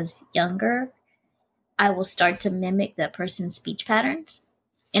when I was younger, I will start to mimic that person's speech patterns.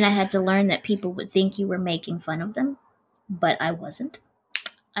 And I had to learn that people would think you were making fun of them, but I wasn't.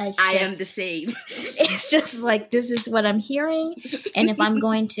 I am the same. It's just like, this is what I'm hearing. And if I'm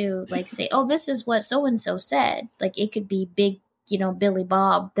going to like say, oh, this is what so-and-so said, like it could be big, Billy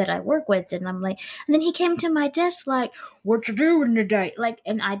Bob that I work with. And I'm like, and then he came to my desk like, what you doing today? Like,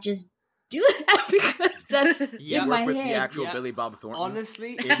 and I just do that because that's in my with head. The actual Billy Bob Thornton.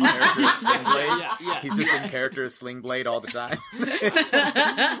 Honestly, in character as Sling Blade. He's just in character as Sling Blade all the time.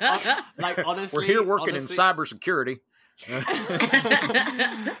 Honestly, we're here working in cybersecurity.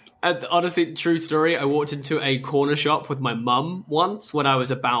 Honestly, true story. I walked into a corner shop with my mum once when I was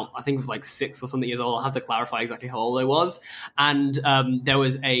about, I think it was like 6 or something years old. I'll have to clarify exactly how old I was. And there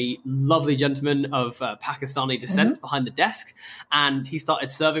was a lovely gentleman of Pakistani descent behind the desk, and he started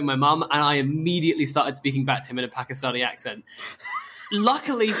serving my mum, and I immediately started speaking back to him in a Pakistani accent.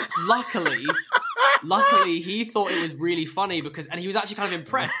 Luckily, he thought it was really funny and he was actually kind of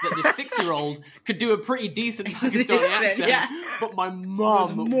impressed that this 6-year-old could do a pretty decent Pakistani accent. Yeah. But my mum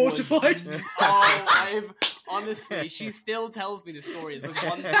was mortified. Honestly, she still tells me the story. It's like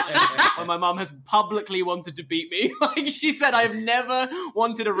one time when my mum has publicly wanted to beat me. Like she said, I've never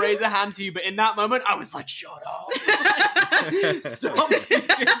wanted to raise a hand to you, but in that moment, I was like, shut up. Stop speaking.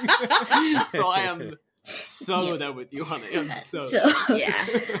 So I am so there with you, honey. I'm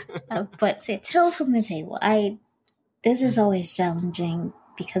but say tell from the table. This is always challenging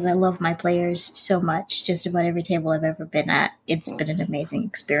because I love my players so much. Just about every table I've ever been at, it's been an amazing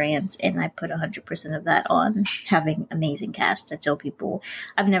experience, and I put 100% of that on having amazing casts. I tell people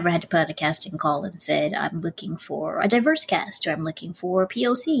I've never had to put out a casting call and said I'm looking for a diverse cast, or I'm looking for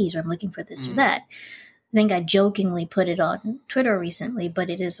POCs, or I'm looking for this or that. I think I jokingly put it on Twitter recently,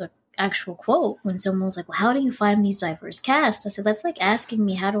 but it is a actual quote when someone was like, well, how do you find these diverse casts? I said, that's like asking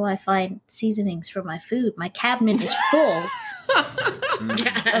me, how do I find seasonings for my food? My cabinet is full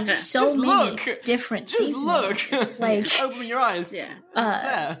of so Just many look. different Just seasons. look. Like, Open your eyes. Yeah.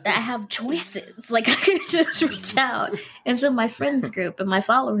 that I have choices. Like, I can just reach out. And so my friends group and my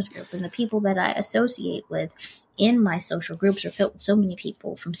followers group and the people that I associate with in my social groups are filled with so many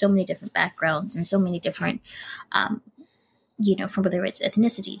people from so many different backgrounds and so many different, from whether it's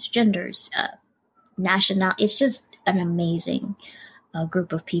ethnicities, genders, national. It's just an amazing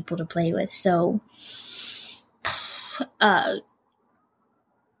group of people to play with. So,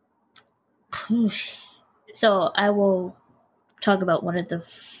 so I will talk about one of the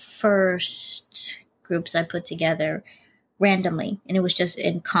first groups I put together randomly, and it was just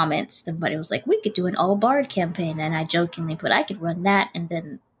in comments. Somebody was like, we could do an all bard campaign, and I jokingly put I could run that, and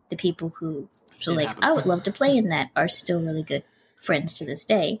then the people who I would love to play in that are still really good friends to this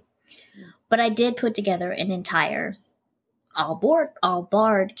day. But I did put together an entire all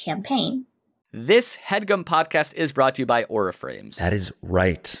bard campaign. This HeadGum podcast is brought to you by Aura Frames. That is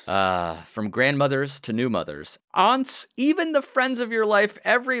right. From grandmothers to new mothers, aunts, even the friends of your life,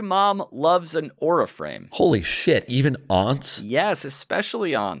 every mom loves an Aura Frame. Holy shit, even aunts? Yes,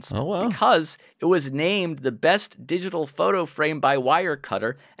 especially aunts. Oh, wow. Because it was named the best digital photo frame by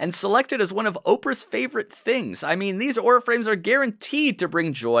Wirecutter and selected as one of Oprah's favorite things. I mean, these Aura Frames are guaranteed to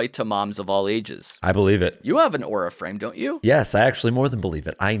bring joy to moms of all ages. I believe it. You have an Aura Frame, don't you? Yes, I actually more than believe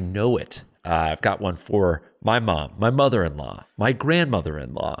it. I know it. I've got one for my mom, my mother-in-law, my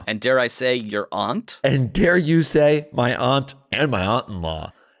grandmother-in-law. And dare I say, your aunt? And dare you say, my aunt and my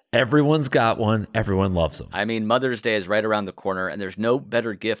aunt-in-law. Everyone's got one. Everyone loves them. I mean, Mother's Day is right around the corner, and there's no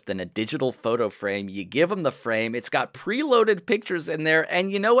better gift than a digital photo frame. You give them the frame. It's got preloaded pictures in there,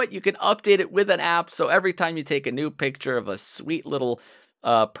 and you know what? You can update it with an app, so every time you take a new picture of a sweet little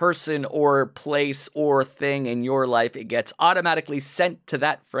person or place or thing in your life, it gets automatically sent to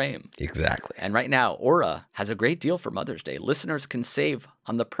that frame. Exactly. And right now, Aura has a great deal for Mother's Day. Listeners can save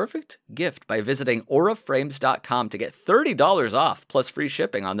on the perfect gift by visiting auraframes.com to get $30 off plus free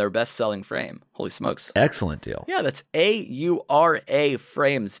shipping on their best-selling frame. Holy smokes. Excellent deal. Yeah, that's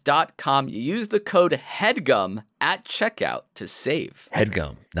auraframes.com. You use the code HEADGUM at checkout to save.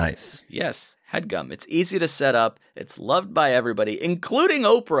 HeadGum. Nice. Yes. HeadGum. It's easy to set up. It's loved by everybody, including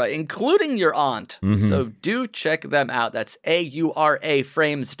Oprah, including your aunt. Mm-hmm. So do check them out. That's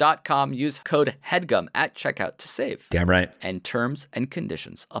auraframes.com. Use code HEADGUM at checkout to save. Damn right. And terms and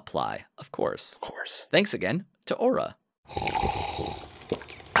conditions apply, of course. Of course. Thanks again to Aura.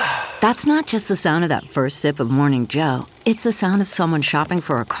 That's not just the sound of that first sip of Morning Joe. It's the sound of someone shopping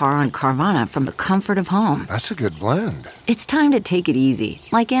for a car on Carvana from the comfort of home. That's a good blend. It's time to take it easy,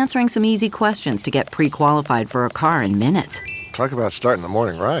 like answering some easy questions to get pre-qualified for a car in minutes. Talk about starting the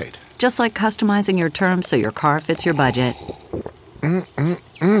morning right. Just like customizing your terms so your car fits your budget.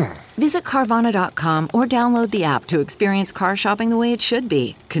 Visit Carvana.com or download the app to experience car shopping the way it should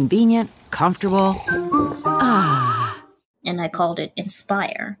be. Convenient, comfortable. Ah. And I called it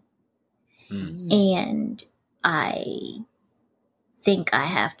Inspire. And I think I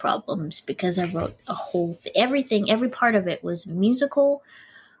have problems because I wrote a whole every part of it was musical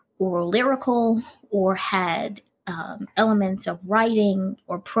or lyrical or had elements of writing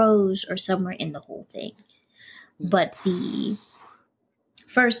or prose or somewhere in the whole thing. But the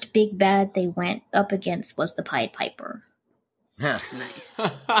first big bad they went up against was the Pied Piper. Nice.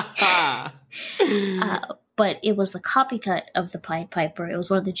 But it was the copycat of the Pied Piper. It was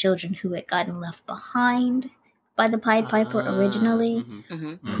one of the children who had gotten left behind by the Pied Piper originally,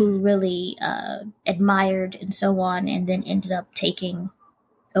 who really admired and so on, and then ended up taking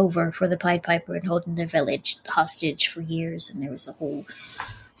over for the Pied Piper and holding their village hostage for years. And there was a whole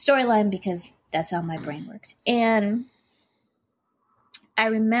storyline because that's how my brain works. And I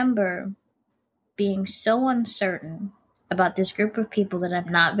remember being so uncertain about this group of people that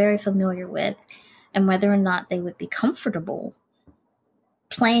I'm not very familiar with, and whether or not they would be comfortable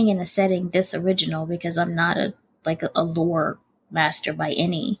playing in a setting this original, because I'm not a lore master by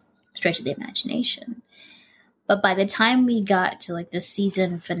any stretch of the imagination. But by the time we got to the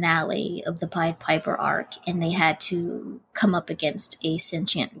season finale of the Pied Piper arc, and they had to come up against a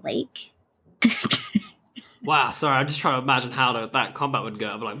sentient lake. Wow, sorry, I'm just trying to imagine how that combat would go.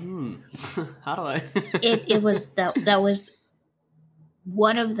 I'm like, how do I? It was that was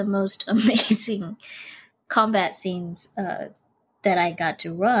one of the most amazing combat scenes that I got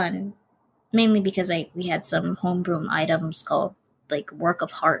to run, mainly because we had some homebrewed items called Work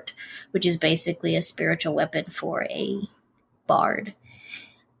of Heart, which is basically a spiritual weapon for a bard.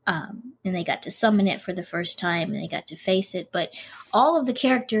 And they got to summon it for the first time, and they got to face it. But all of the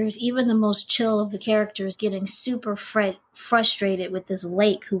characters, even the most chill of the characters, getting super frustrated with this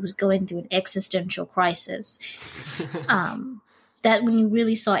lake who was going through an existential crisis. that when you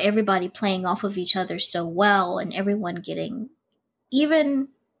really saw everybody playing off of each other so well and everyone getting even,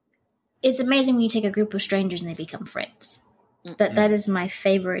 it's amazing when you take a group of strangers and they become friends. That is my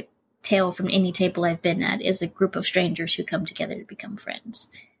favorite tale from any table I've been at, is a group of strangers who come together to become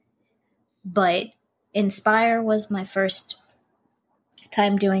friends. But Inspire was my first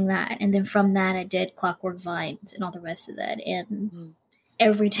time doing that, and then from that I did Clockwork Vines and all the rest of that, and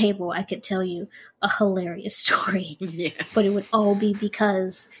every table I could tell you a hilarious story. But it would all be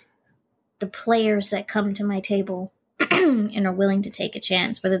because the players that come to my table and are willing to take a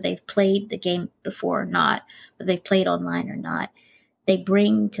chance, whether they've played the game before or not, whether they've played online or not, they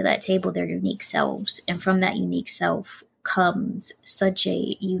bring to that table their unique selves, and from that unique self comes such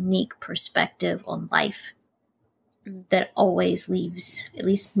a unique perspective on life that always leaves, at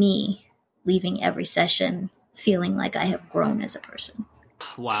least me, leaving every session feeling like I have grown as a person.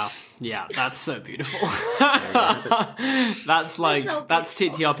 Wow. Yeah, that's so beautiful. That's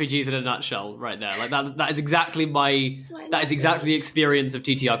TTRPGs in a nutshell right there. Like that is exactly the experience of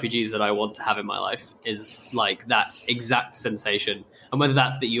TTRPGs that I want to have in my life, is like that exact sensation. And whether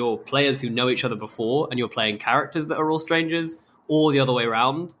that's that you're players who know each other before and you're playing characters that are all strangers, or the other way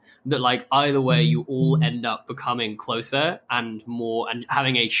around, that like either way you all end up becoming closer and more and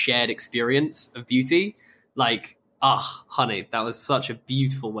having a shared experience of beauty. Like, honey, that was such a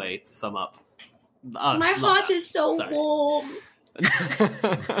beautiful way to sum up. My heart is so warm.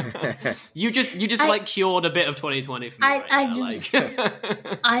 You just like cured a bit of 2020 for me.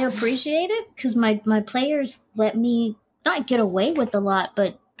 I appreciate it because my players let me not get away with a lot,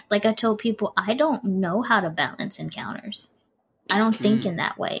 but like I told people, I don't know how to balance encounters. I don't think in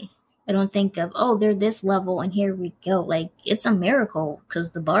that way. I don't think of, they're this level and here we go. Like, it's a miracle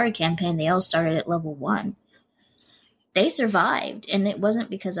because the Bard campaign, they all started at level 1. They survived, and it wasn't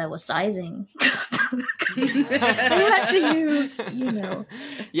because I was sizing. We had to use,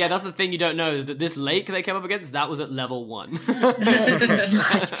 Yeah, that's the thing you don't know, is that this lake they came up against, that was at level 1.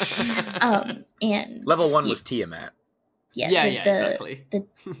 And level 1 was Tiamat. Exactly. The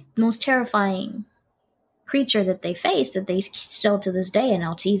most terrifying creature that they faced, that they still to this day, and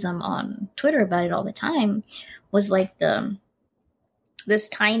I'll tease them on Twitter about it all the time, was like this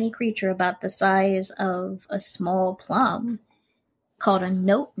tiny creature about the size of a small plum called a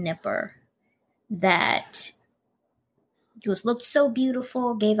note nipper that looked so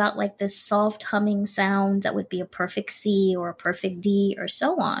beautiful, gave out like this soft humming sound that would be a perfect C or a perfect D or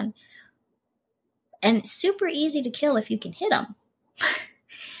so on. And it's super easy to kill if you can hit them.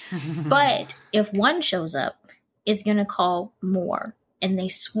 But if one shows up, it's going to call more, and they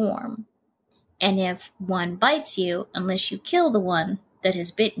swarm. And if one bites you, unless you kill the one that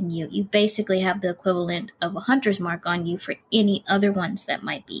has bitten you, you basically have the equivalent of a hunter's mark on you for any other ones that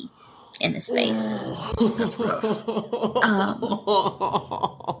might be in the space. That's rough.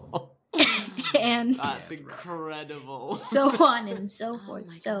 And that's incredible. So on and so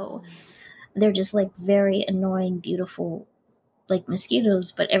forth. So they're just like very annoying, beautiful, like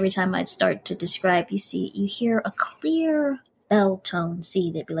mosquitoes. But every time I'd start to describe, you hear a clear bell tone.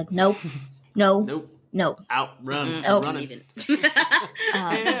 They'd be like, nope, no. Nope. Out, run, running. Even.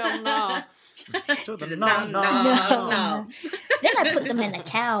 Hell no. No. Then I put them in a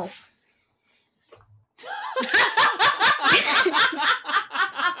cow.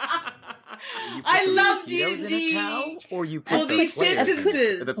 I love D&D. In a cow, or you put these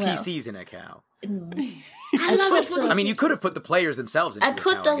sentences. The PCs in a cow. I love it. I mean, you could have put the players themselves into a cow. I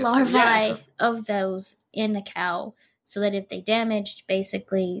put the larvae of those in a cow, so that if they damaged,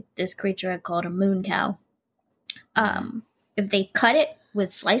 basically, this creature I called a moon cow, if they cut it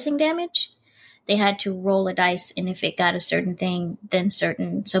with slicing damage, they had to roll a dice, and if it got a certain thing, then so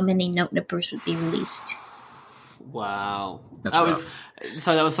many note nippers would be released. Wow. That was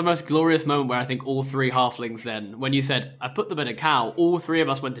the most glorious moment where I think all 3 halflings then, when you said, I put them in a cow, all 3 of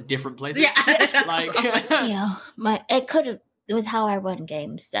us went to different places. Yeah. It could have, with how I run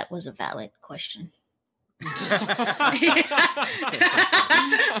games, that was a valid question. I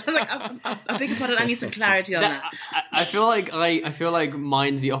was like, I beg your pardon, I need some clarity on that. I feel like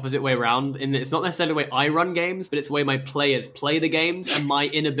mine's the opposite way around, in that it's not necessarily the way I run games, but it's the way my players play the games, and my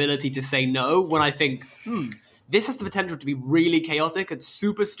inability to say no when I think, this has the potential to be really chaotic and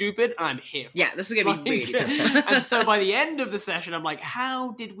super stupid, and I'm here for it. This is going to be really good. And so by the end of the session, I'm like,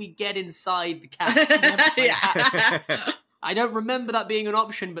 how did we get inside the cat? I don't remember that being an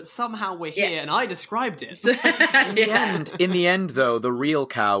option, but somehow we're here, and I described it. In the end, though, the real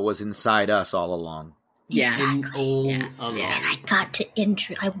cow was inside us all along. in all along. And I got to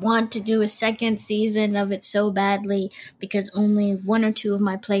I want to do a second season of it so badly because only one or two of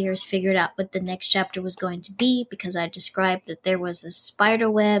my players figured out what the next chapter was going to be because I described that there was a spider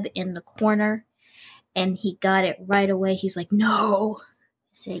web in the corner and he got it right away. He's like, no. I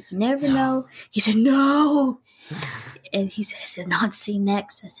said, you never know. He said, no. And he said, is it not see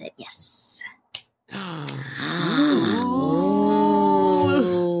next? I said, yes.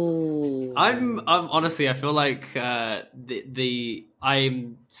 I'm honestly, I feel like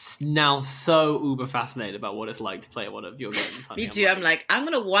I'm now so uber fascinated about what it's like to play one of your games. Me too. I'm like, I'm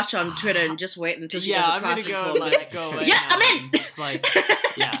gonna watch on Twitter and just wait until she does a casting call. Go away. Yeah, I'm in. It's like,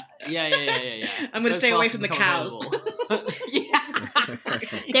 yeah. I'm gonna stay away from the cows.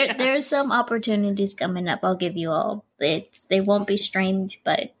 There's some opportunities coming up. I'll give you all. They won't be streamed,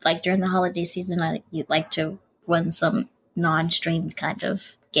 but like during the holiday season, you'd like to run some non-streamed kind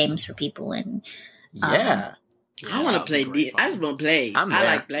of games for people and I want to play. I just want to play. I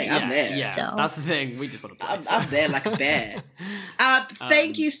like playing. I'm there. Yeah, so that's the thing. We just want to play. I'm there like a bear.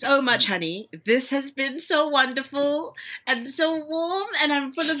 Thank you so much, honey. This has been so wonderful and so warm, and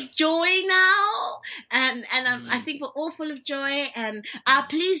I'm full of joy now. And I think we're all full of joy. And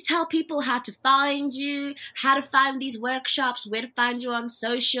please tell people how to find you, how to find these workshops, where to find you on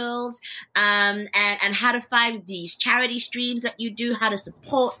socials, and how to find these charity streams that you do, how to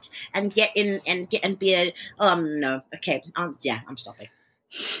support and get in and be a no. Okay. I'm stopping.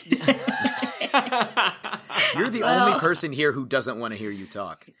 You're the only person here who doesn't want to hear you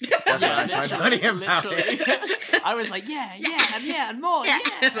talk. That's what I find funny about it. I was like, and more.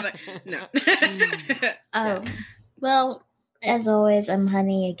 No. Well, as always, I'm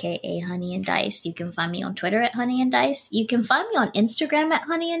Honey, aka Honey and Dice. You can find me on Twitter at Honey and Dice. You can find me on Instagram at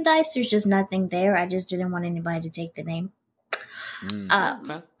Honey and Dice. There's just nothing there. I just didn't want anybody to take the name.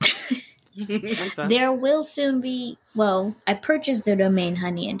 There will soon be, I purchased the domain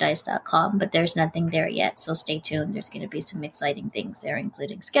honeyanddice.com, but there's nothing there yet, so stay tuned. There's going to be some exciting things there,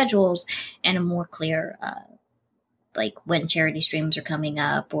 including schedules and a more clear, like when charity streams are coming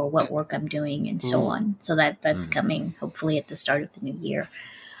up or what work I'm doing and so on. So that's coming hopefully at the start of the new year.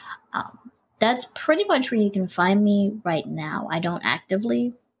 That's pretty much where you can find me right now. I don't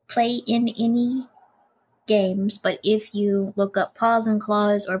actively play in any games, but if you look up Paws and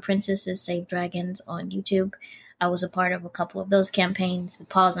Claws or Princesses Save Dragons on YouTube, I was a part of a couple of those campaigns.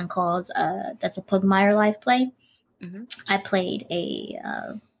 Paws and Claws, that's a Pugmire live play. Mm-hmm. I played the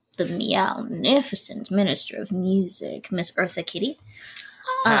Meownificent Minister of Music, Miss Eartha Kitty.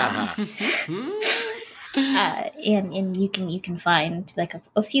 And you can find like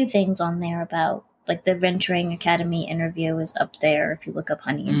a few things on there about like the Venturing Academy interview is up there if you look up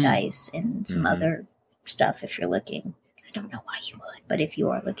Honey and Dice and some other stuff if you're looking. I don't know why you would, but if you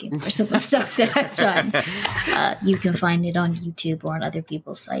are looking for some stuff that I've done, you can find it on YouTube or on other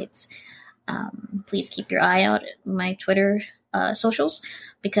people's sites. Please keep your eye out at my Twitter socials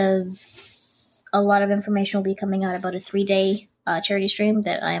because a lot of information will be coming out about a 3-day charity stream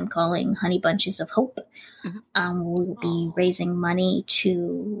that I am calling Honey Bunches of Hope. We'll be raising money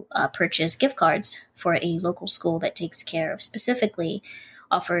to purchase gift cards for a local school that takes care of specifically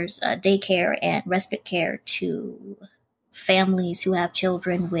offers daycare and respite care to families who have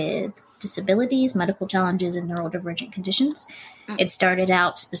children with disabilities, medical challenges, and neurodivergent conditions. It started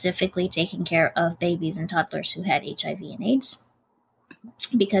out specifically taking care of babies and toddlers who had HIV and AIDS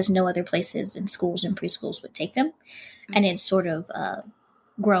because no other places in schools and preschools would take them. And it's sort of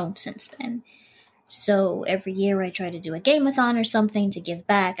grown since then. So every year I try to do a game-a-thon or something to give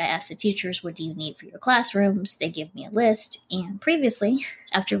back. I ask the teachers, what do you need for your classrooms? They give me a list. And previously,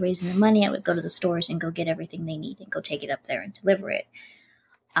 after raising the money, I would go to the stores and go get everything they need and go take it up there and deliver it.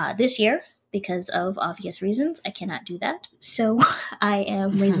 This year, because of obvious reasons, I cannot do that. So I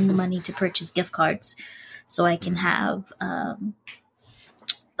am raising the money to purchase gift cards so I can have a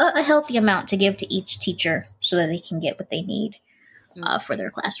healthy amount to give to each teacher so that they can get what they need for their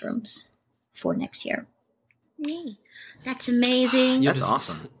classrooms for next year. That's amazing. That's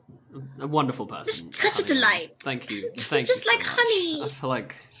awesome. A wonderful person. Just such a delight. Thank you. Just you so like much. honey. I feel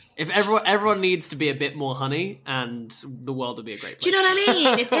like if everyone needs to be a bit more honey, and the world would be a great place. Do you know what I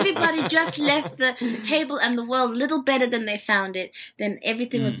mean? If everybody just left the table and the world a little better than they found it, then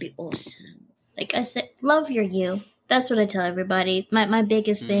everything would be awesome. Like I said, love your you. That's what I tell everybody. My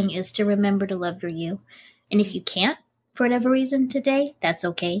biggest thing is to remember to love your you. And if you can't, for whatever reason today, that's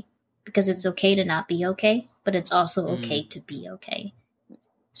okay. Because it's okay to not be okay, but it's also okay to be okay.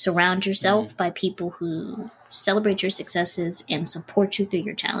 Surround yourself by people who celebrate your successes and support you through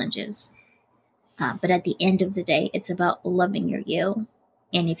your challenges. But at the end of the day, it's about loving your you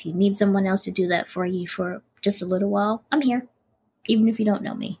And if you need someone else to do that for you for just a little while, I'm here. Even if you don't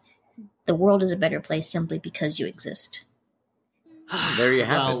know me. The world is a better place simply because you exist. There you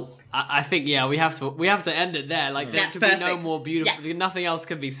have it. I think we have to end it there. Like there could be no more beautiful. Yeah. Nothing else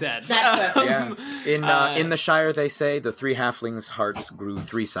can be said. That's perfect. In the Shire, they say the 3 halflings' hearts grew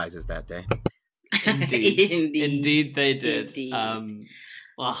 3 sizes that day. Indeed, they did. Indeed.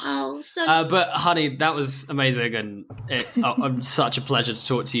 But honey, that was amazing, and such a pleasure to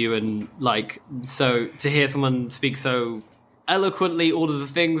talk to you, and so to hear someone speak so eloquently all of the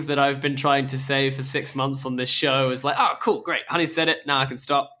things that I've been trying to say for 6 months on this show is like, oh, cool, great, honey said it. Now I can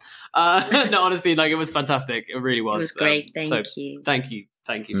stop. No, honestly, it was fantastic. It really was. It was great. Thank you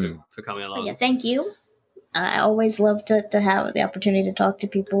for coming along. Yeah, thank you. I always love to have the opportunity to talk to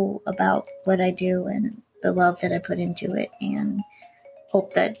people about what I do and the love that I put into it, and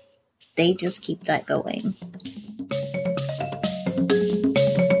hope that they just keep that going.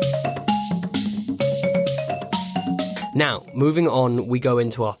 Now, moving on, we go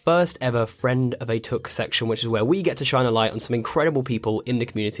into our first ever Friend of ACoC section, which is where we get to shine a light on some incredible people in the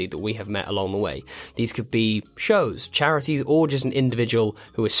community that we have met along the way. These could be shows, charities, or just an individual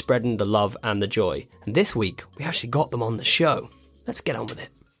who is spreading the love and the joy. And this week, we actually got them on the show. Let's get on with it.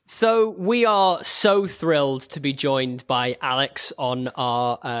 So we are so thrilled to be joined by Alex on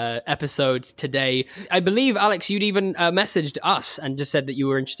our episode today. I believe, Alex, you'd even messaged us and just said that you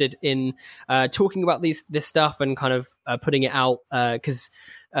were interested in talking about this stuff and kind of putting it out because,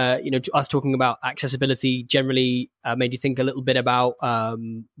 us talking about accessibility generally made you think a little bit about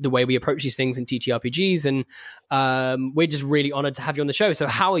the way we approach these things in TTRPGs. And we're just really honored to have you on the show. So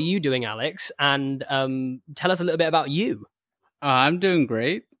how are you doing, Alex? And tell us a little bit about you. I'm doing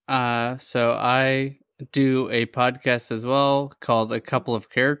great. So I do a podcast as well called A Couple of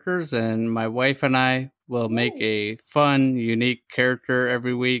Characters, and my wife and I will make a fun, unique character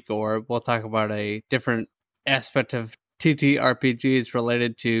every week, or we'll talk about a different aspect of TTRPGs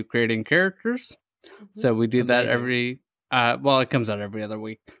related to creating characters. So we do that it comes out every other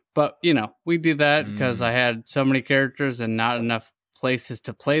week. But, we do that because I had so many characters and not enough places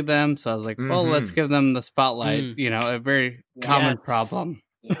to play them. So I was like, well, let's give them the spotlight, a very common problem.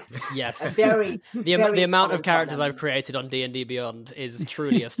 Yes, the amount of characters I've created on D&D Beyond is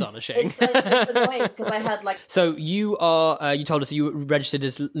truly astonishing. It's annoying because I had So you are, you told us you were registered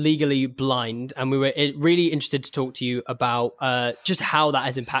as legally blind, and we were really interested to talk to you about just how that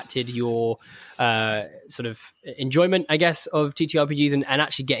has impacted your sort of enjoyment, I guess, of TTRPGs and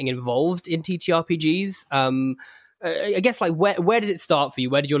actually getting involved in TTRPGs. I guess where did it start for you?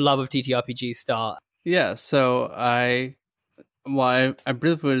 Where did your love of TTRPGs start? Yeah, so I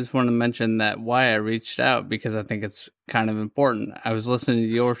briefly just want to mention that why I reached out, because I think it's kind of important. I was listening to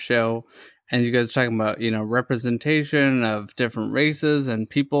your show and you guys were talking about, representation of different races and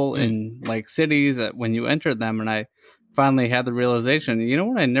people in cities when you enter them. And I finally had the realization,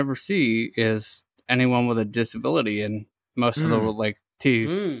 what I never see is anyone with a disability in most of the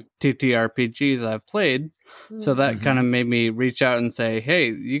TTRPGs I've played. So that kind of made me reach out and say,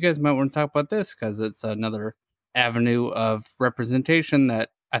 hey, you guys might want to talk about this because it's another avenue of representation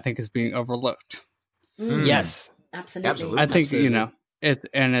that I think is being overlooked. Yes, absolutely. I think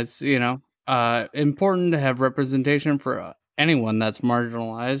it's important to have representation for anyone that's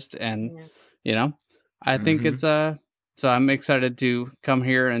marginalized, and I think it's so I'm excited to come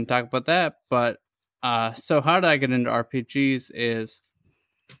here and talk about that. But so how did I get into RPGs? Is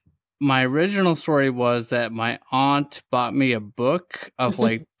my original story was that my aunt bought me a book of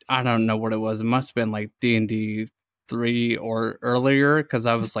I don't know what it was. It must have been D&D 3 or earlier because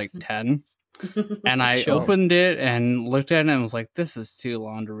I was 10. And I opened it and looked at it and was like, this is too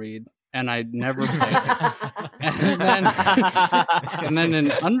long to read. And I never played it. and then in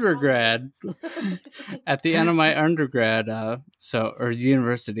undergrad, at the end of my undergrad, or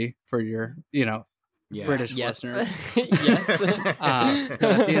university for your, British listeners. Yes. At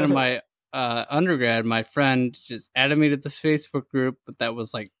the end of my undergrad, my friend just added me to this Facebook group that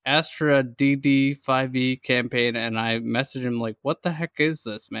was Astra DD 5e campaign, and I messaged him what the heck is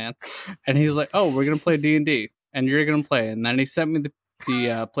this, man? And he's like, oh, we're gonna play D&D and you're gonna play. And then he sent me the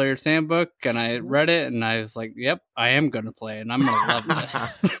player's handbook, and I read it and I was like, yep, I am gonna play and I'm gonna love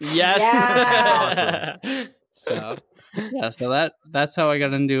this. Yes. That's awesome. So that's how I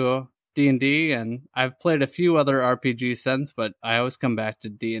got into D&D, and I've played a few other RPGs since, but I always come back to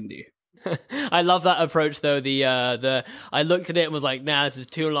D&D. I love that approach though. The I looked at it and was like, nah, this is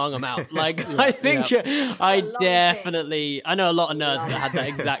too long, I'm out. Like I think I definitely I know a lot of nerds that had that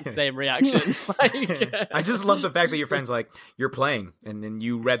exact same reaction. I just love the fact that your friend's like, you're playing, and then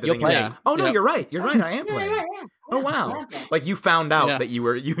you read the You're thing. And you're playing. like, oh no, you're right, I am playing. Oh wow! Like you found out that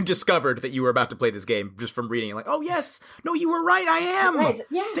you discovered that you were about to play this game just from reading. Like, oh yes, no, you were right. I am. Right.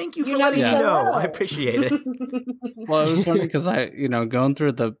 Yeah. Thank you for letting me know. I appreciate it. Well, it was funny because I, going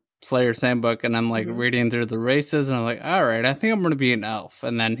through the player's handbook and I'm like reading through the races and I'm like, all right, I think I'm going to be an elf.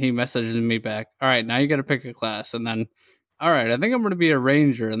 And then he messages me back, all right, now you got to pick a class. And then, all right, I think I'm going to be a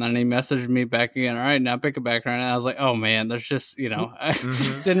ranger. And then he messaged me back again, all right, now pick a background. And I was like, oh man, there's just, I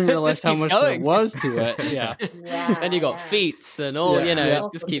didn't realize how much there was to it. Yeah. And you got feats and all,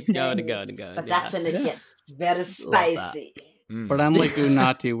 it just keeps going and going and going. But that's when it gets very spicy. But I'm like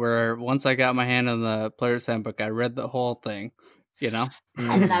Unati, where once I got my hand on the player's handbook, I read the whole thing, And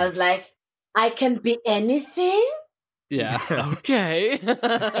then I was like, I can be anything? Yeah. Okay.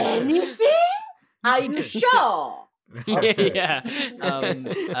 Anything? Are you sure? Yeah.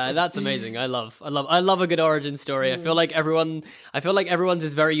 That's amazing. I love a good origin story. I feel like everyone's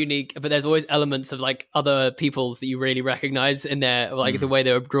is very unique, but there's always elements of like other people's that you really recognize in there, like the way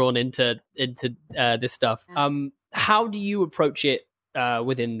they were drawn into this stuff. How do you approach it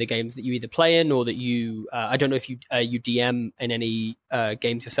within the games that you either play in or that you I don't know if you DM in any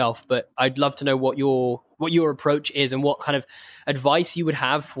games yourself, but I'd love to know what your approach is and what kind of advice you would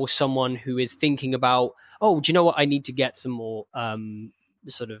have for someone who is thinking about, oh, do you know what, I need to get some more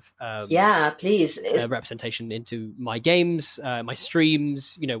please representation into my games, my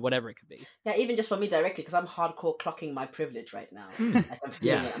streams, whatever it could be. Yeah, even just for me directly, because I'm hardcore clocking my privilege right now. Like I'm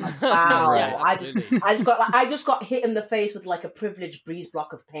feeling it. I'm like, wow. Yeah, I just got hit in the face with like a privileged breeze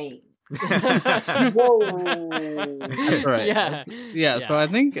block of pain. Whoa. Right. Yeah. So I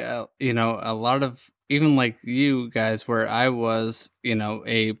think a lot of, even like you guys, where I was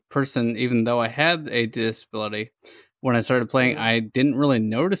a person, even though I had a disability, when I started playing, I didn't really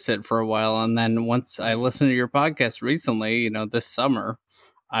notice it for a while. And then once I listened to your podcast recently, this summer,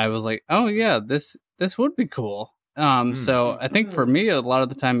 I was like, oh yeah, this would be cool. So I think for me, a lot of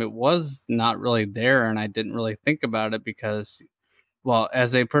the time it was not really there, and I didn't really think about it because, well,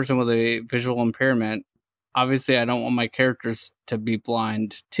 as a person with a visual impairment, obviously I don't want my characters to be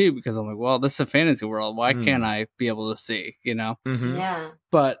blind too, because I'm like, well, this is a fantasy world. Why can't I be able to see, Yeah.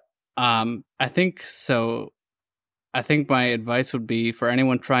 But I think so. I think my advice would be for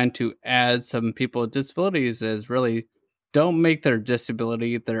anyone trying to add some people with disabilities is really don't make their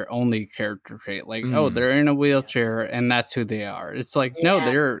disability their only character trait. Like, oh, they're in a wheelchair and that's who they are. It's like, no,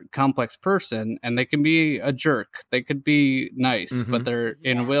 they're a complex person and they can be a jerk. They could be nice, but they're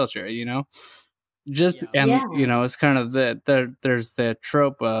in a wheelchair, it's kind of there's the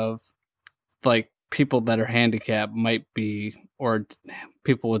trope of like people that are handicapped might be, or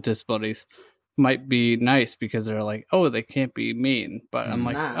people with disabilities might be nice because they're like, oh, they can't be mean, but I'm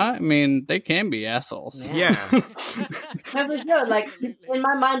like, I mean, they can be assholes. Yeah. No, for sure. Like in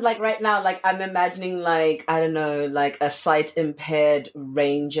my mind, like right now, like I'm imagining like, I don't know, like a sight impaired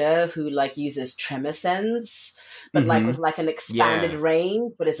ranger who like uses tremor sense, but like with like an expanded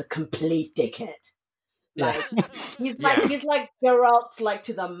range, but it's a complete dickhead. Like he's like Geralt, like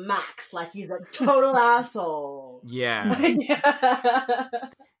to the max, like he's a total asshole. Yeah.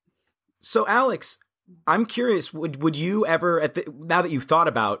 So, Alex, I'm curious. Would you ever, now that you've thought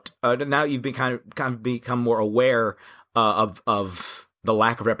about, now you've been kind of become more aware of the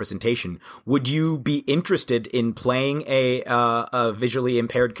lack of representation, would you be interested in playing a visually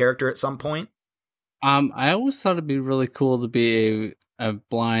impaired character at some point? I always thought it'd be really cool to be a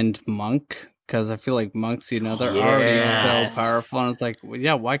blind monk. Because I feel like monks, they're already so powerful, and it's like, well,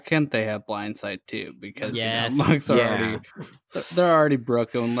 yeah, why can't they have blind sight too? Because monks are they're already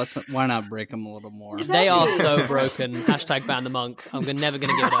broken. Why not break them a little more? They are so broken. #ban the monk. I'm never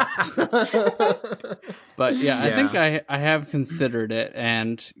gonna give it up. But I think I have considered it,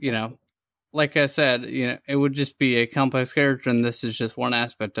 and like I said, it would just be a complex character, and this is just one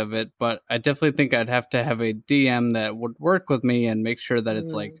aspect of it. But I definitely think I'd have to have a DM that would work with me and make sure that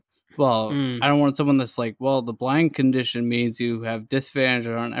it's like, well, I don't want someone that's like, well, the blind condition means you have disadvantage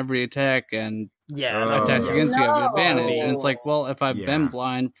on every attack, and attacks against you have advantage. And it's like, well, if I've been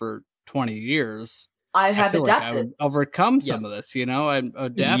blind for 20 years, I have feel adapted. Like I would overcome some of this, I'm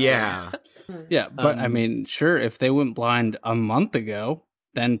adapting. Yeah. Yeah, but I mean, sure, if they went blind a month ago,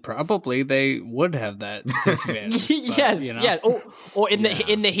 then probably they would have that disadvantage. Yes, yeah. Or in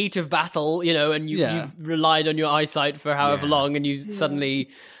the heat of battle, and you've relied on your eyesight for however long, and you suddenly,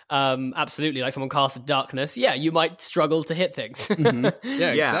 absolutely, like someone casts darkness. Yeah, you might struggle to hit things. Yeah,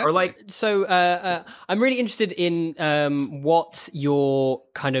 exactly. Or like, so I'm really interested in what your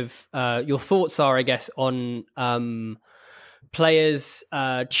kind of your thoughts are, I guess, on players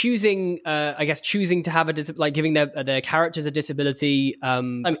choosing to have like giving their characters a disability.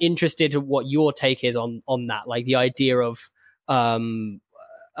 I'm interested in what your take is on that, like the idea of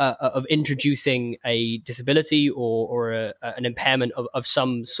introducing a disability or an impairment of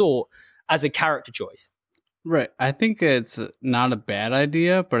some sort as a character choice. Right. I think it's not a bad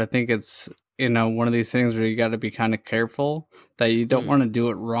idea, but I think it's one of these things where you got to be kind of careful that you don't want to do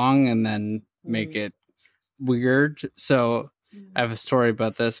it wrong and then make it weird. So I have a story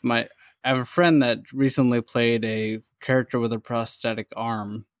about this. I have a friend that recently played a character with a prosthetic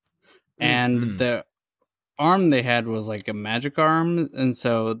arm, and the arm they had was like a magic arm, and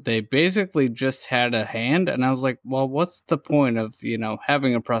so they basically just had a hand. And I was like, well, what's the point of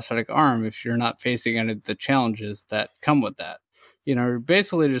having a prosthetic arm if you're not facing any of the challenges that come with that? You're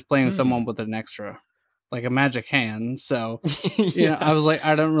basically just playing with someone with an extra, like a magic hand. So I was like,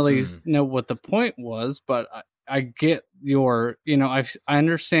 I don't really know what the point was, but I get your, I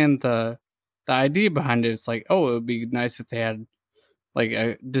understand the idea behind it. It's like, oh, it would be nice if they had like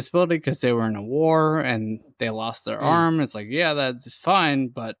a disability because they were in a war and they lost their arm. It's like, yeah, that's fine.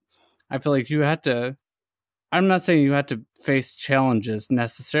 But I feel like I'm not saying you have to face challenges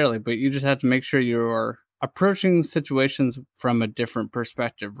necessarily, but you just have to make sure you're approaching situations from a different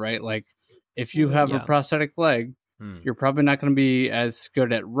perspective, right? Like if you have a prosthetic leg, you're probably not going to be as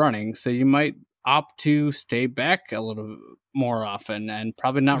good at running. So you might opt to stay back a little more often and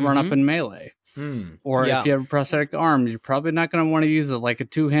probably not run up in melee. Or if you have a prosthetic arm, you're probably not going to want to use a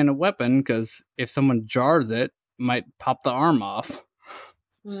two-handed weapon because if someone jars it might pop the arm off.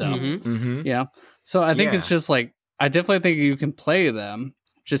 So, so I think it's just like, I definitely think you can play them.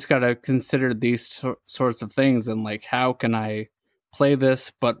 Just got to consider these sorts of things and like, how can I play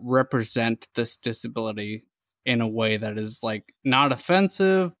this but represent this disability in a way that is like not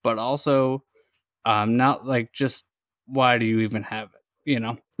offensive, but also not like just why do you even have it?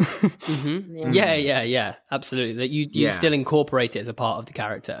 Yeah, absolutely. That you still incorporate it as a part of the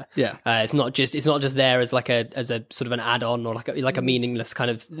character. Yeah, it's not just there as a sort of an add-on or like a meaningless kind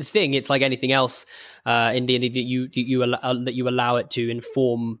of thing. It's like anything else in D&D that you allow it to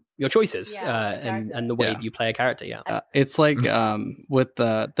inform your choices and the way that you play a character. It's like with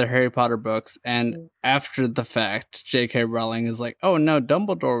the Harry Potter books, and after the fact J.K. Rowling is like, oh no,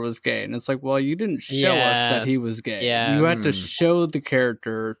 Dumbledore was gay, and it's like, well, you didn't show us that he was gay. You had to show the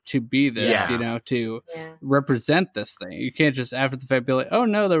character to be this, to represent this thing. You can't just after the fact be like, oh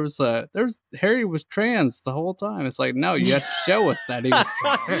no, there was Harry was trans the whole time. It's like, no, you have to show us that he was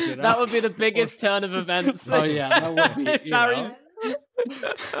trans. That would be the biggest turn of events. Oh yeah, that would be.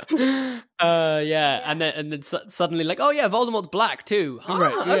 And then suddenly like, oh yeah, Voldemort's black too.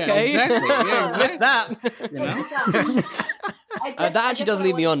 Right? Yeah, okay, exactly. Yeah, exactly. Missed that. That actually does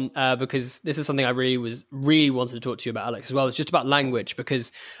lead me on because this is something I really wanted to talk to you about, Alex, as well. It's just about language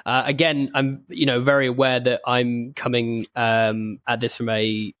because again, I'm very aware that I'm coming at this from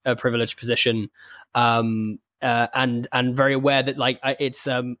a privileged position. And very aware that it's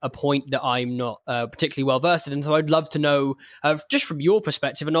a point that I'm not particularly well versed in, and so I'd love to know just from your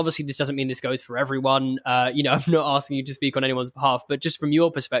perspective. And obviously, this doesn't mean this goes for everyone. I'm not asking you to speak on anyone's behalf, but just from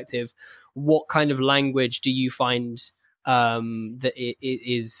your perspective, what kind of language do you find that it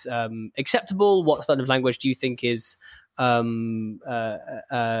is acceptable? What sort of language do you think is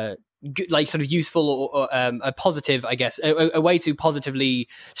like sort of useful or a positive, I guess, a way to positively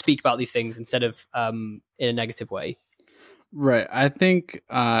speak about these things instead of in a negative way? Right. I think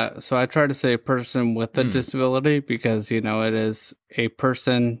so. I try to say a person with a disability because it is a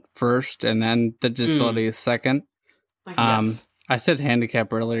person first, and then the disability is second. Yes. I said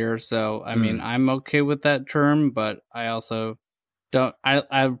handicap earlier, so I mean I'm okay with that term, but I also don't.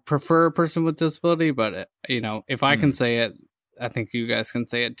 I prefer a person with disability, but if I can say it, I think you guys can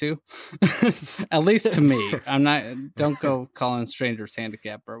say it too. At least to me. Don't go calling strangers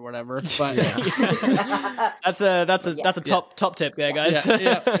handicap or whatever. But that's a top tip there, guys.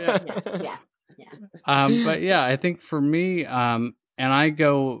 Yeah. But yeah, I think for me, and I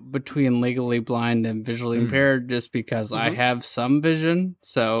go between legally blind and visually impaired just because I have some vision,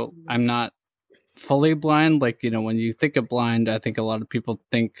 so I'm not fully blind. Like, when you think of blind, I think a lot of people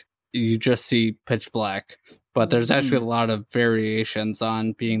think you just see pitch black. But there's actually a lot of variations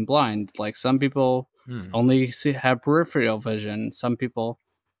on being blind. Like some people only have peripheral vision. Some people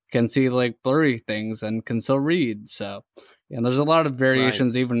can see like blurry things and can still read. So, and there's a lot of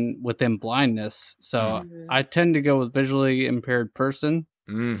variations even within blindness. So I tend to go with visually impaired person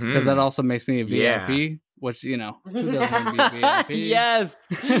because that also makes me a VIP, which, you know, who doesn't want to be a VIP? Yes.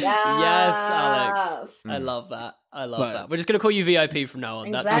 Yes, Alex. I love that. I love that. We're just going to call you VIP from now on.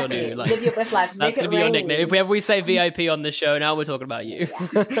 Exactly. That's your new, like, live your best life. that's going to be your nickname. If we say VIP on the show, now we're talking about you.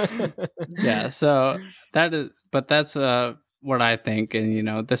 Yeah, so that's what I think. And, you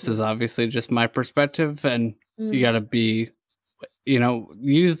know, this is obviously just my perspective, and you got to be, you know,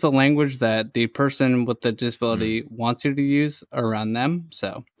 use the language that the person with the disability wants you to use around them.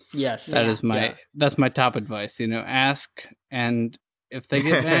 So yes, that's my top advice. You know, ask, and if they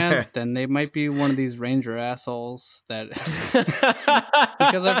get mad, then they might be one of these ranger assholes that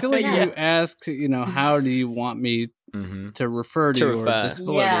because I feel like if you ask, you know, how do you want me to refer to you or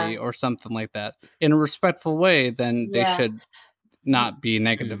disability or something like that in a respectful way, then they should not be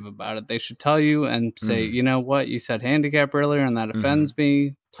negative about it. They should tell you and say, you know what, you said handicap earlier and that offends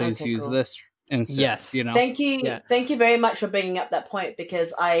me. Please use this instead. Yes. You know? Thank you very much for bringing up that point,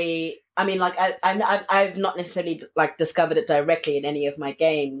 because I mean, like, I've not necessarily like discovered it directly in any of my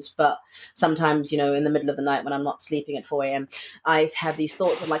games, but sometimes, you know, in the middle of the night when I'm not sleeping at 4 a.m., I have these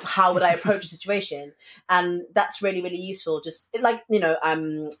thoughts of like, how would I approach a situation? And that's really, really useful. Just like, you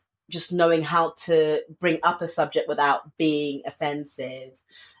know, just knowing how to bring up a subject without being offensive.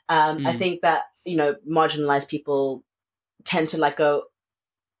 I think that, you know, marginalized people tend to like go,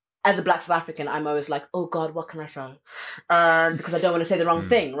 as a Black South African, I'm always like, oh God, what can I say? Because I don't want to say the wrong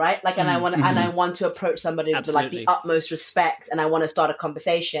thing, right? Like, and I want to approach somebody with like the utmost respect, and I want to start a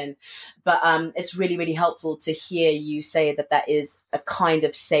conversation. But it's really, really helpful to hear you say that is a kind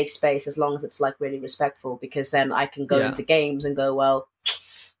of safe space, as long as it's like really respectful, because then I can go into games and go, well,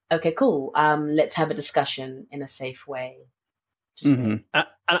 okay, cool. Let's have a discussion in a safe way. And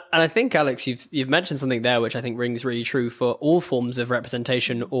I think, Alex, you've mentioned something there which I think rings really true for all forms of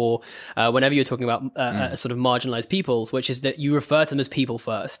representation, or whenever you're talking about sort of marginalized peoples, which is that you refer to them as people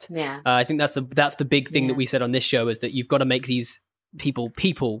first. I think that's the big thing that we said on this show, is that you've got to make these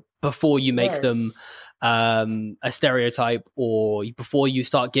people before you make them a stereotype, or before you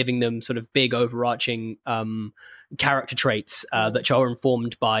start giving them sort of big overarching character traits that are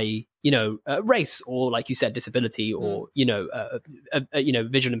informed by, you know, race, or like you said, disability, or you know,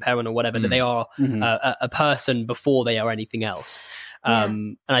 visual impairment or whatever. That they are a person before they are anything else.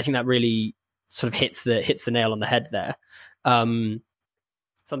 And I think that really sort of hits the nail on the head there.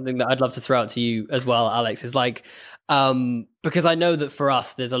 Something that I'd love to throw out to you as well, Alex, is like, because I know that for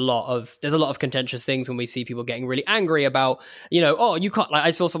us, there's a lot of contentious things when we see people getting really angry about, you know, oh, you can't, like,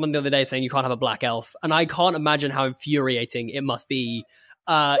 I saw someone the other day saying you can't have a black elf, and I can't imagine how infuriating it must be.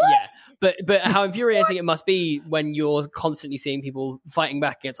 But how infuriating it must be when you're constantly seeing people fighting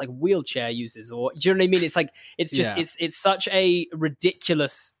back against like wheelchair users, or do you know what I mean? It's like, it's just, it's such a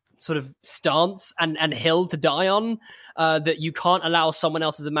ridiculous sort of stance and hill to die on, that you can't allow someone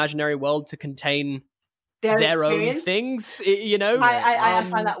else's imaginary world to contain their own things, you know. I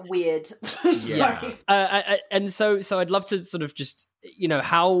find that weird. And so I'd love to sort of just, you know,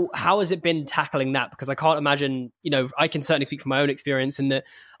 how has it been tackling that? Because I can't imagine, you know, I can certainly speak from my own experience in that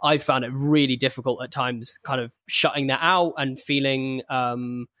I've found it really difficult at times, kind of shutting that out and feeling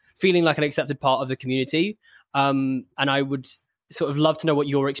like an accepted part of the community. And I would sort of love to know what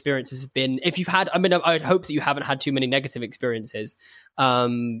your experiences have been. If you've had, I mean, I would hope that you haven't had too many negative experiences,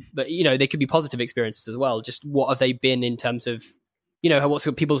 but, you know, they could be positive experiences as well. Just what have they been in terms of, you know, what's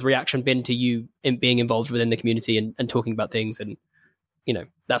people's reaction been to you in being involved within the community and talking about things and, you know,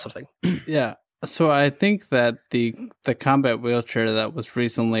 that sort of thing. Yeah. So I think that the combat wheelchair that was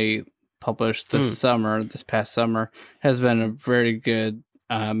recently published this past summer, has been a very good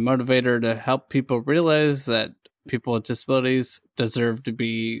motivator to help people realize that people with disabilities deserve to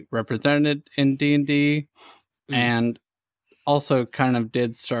be represented in D&D, and also kind of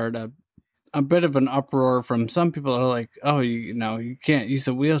did start a bit of an uproar from some people who are like, oh, you know, you can't use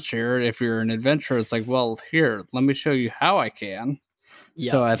a wheelchair if you're an adventurer. It's like, well, here, let me show you how I can.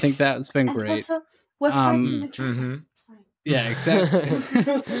 Yeah. So I think that's been great. Also, we're fighting the truth. Yeah,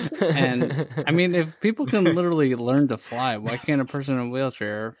 exactly. And I mean, if people can literally learn to fly, why can't a person in a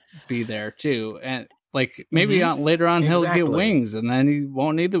wheelchair be there too? And like, maybe later on he'll get wings and then he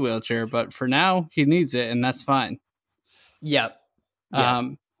won't need the wheelchair, but for now he needs it, and that's fine. Yeah.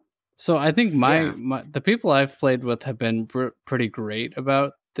 So I think the people I've played with have been pretty great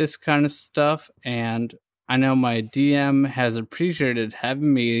about this kind of stuff, and I know my DM has appreciated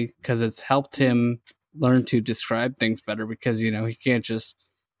having me because it's helped him learn to describe things better, because, you know, he can't just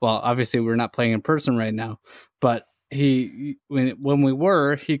well, obviously we're not playing in person right now, but when we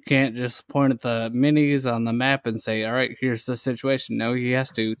were, he can't just point at the minis on the map and say, all right, here's the situation. No, he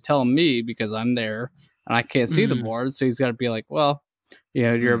has to tell me because I'm there and I can't see the board. So he's got to be like, well,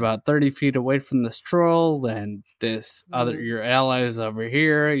 you're about 30 feet away from this troll and this your allies over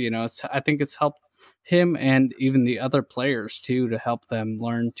here. I think it's helped him and even the other players too, to help them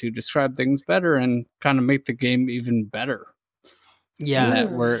learn to describe things better and kind of make the game even better. Yeah,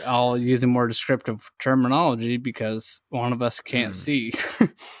 that we're all using more descriptive terminology because one of us can't see.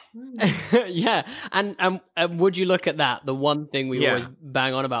 Yeah, and would you look at that? The one thing we always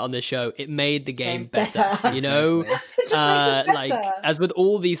bang on about on this show, it made the game better. Like as with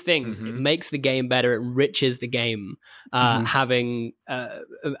all these things, it makes the game better. It enriches the game. Having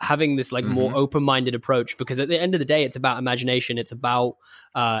this like more open-minded approach, because at the end of the day, it's about imagination. It's about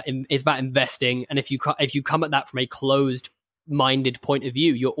investing, and if you come at that from a closed-minded point of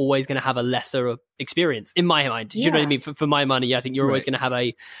view, you're always going to have a lesser experience, in my mind. Do you know what I mean? For my money, I think you're always going to have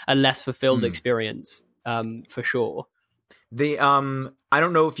a less fulfilled experience, for sure. I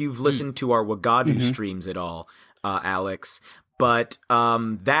don't know if you've listened to our Wagadu streams at all, Alex, but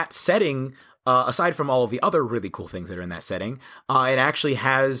that setting, aside from all of the other really cool things that are in that setting, it actually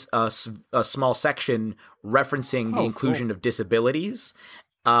has a small section referencing the inclusion of disabilities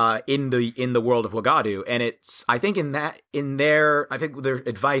in the world of Wagadu, and I think their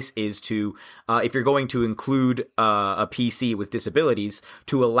advice is to if you're going to include a PC with disabilities,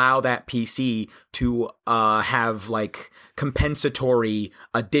 to allow that PC to have like compensatory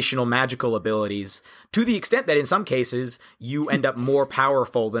additional magical abilities, to the extent that in some cases you end up more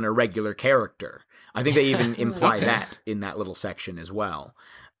powerful than a regular character. I think they even imply that in that little section as well.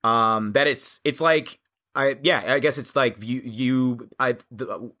 That it's like, I guess it's like I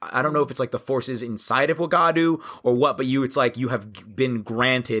don't know if it's like the forces inside of Wagadu or what, but it's like you have been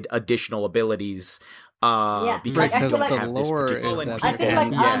granted additional abilities because you don't have this particular. I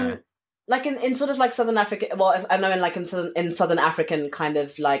think like in sort of like Southern Africa, well, I know in Southern African kind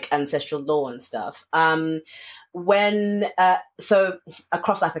of like ancestral law and stuff. When so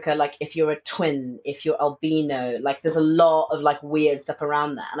across Africa, like if you're a twin, if you're albino, like there's a lot of like weird stuff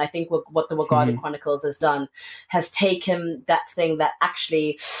around that. And I think what the Wagadu Chronicles has done has taken that thing that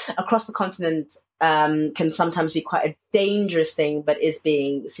actually across the continent can sometimes be quite a dangerous thing, but is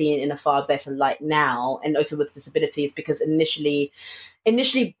being seen in a far better light now, and also with disabilities, because initially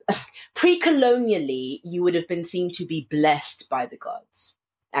pre-colonially you would have been seen to be blessed by the gods.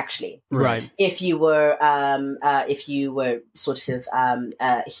 Actually, right. If you were sort of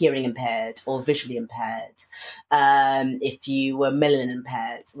hearing impaired or visually impaired, if you were melanin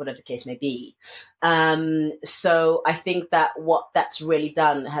impaired, whatever the case may be. So I think that what that's really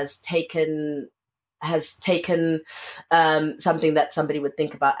done has taken something that somebody would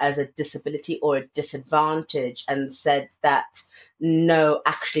think about as a disability or a disadvantage and said that no,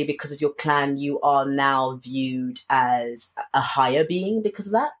 actually, because of your clan, you are now viewed as a higher being because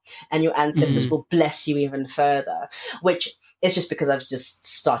of that, and your ancestors will bless you even further, which is just because I've just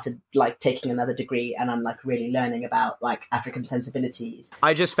started like taking another degree and I'm like really learning about like African sensibilities.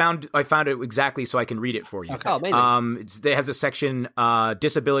 I found it exactly so I can read it for you. Okay. Oh, amazing. It has a section,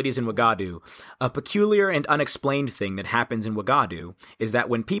 disabilities in Wagadu. A peculiar and unexplained thing that happens in Wagadu is that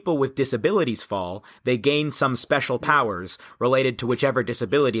when people with disabilities fall, they gain some special powers related to whichever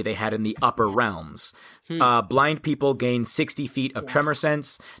disability they had in the upper realms. Blind people gain 60 feet of tremor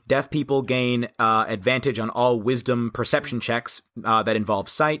sense. Deaf people gain advantage on all wisdom perception checks that involve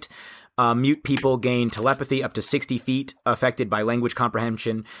sight. Mute people gain telepathy up to 60 feet, affected by language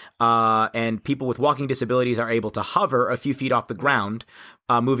comprehension. And people with walking disabilities are able to hover a few feet off the ground,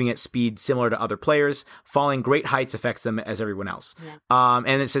 moving at speed similar to other players. Falling great heights affects them as everyone else.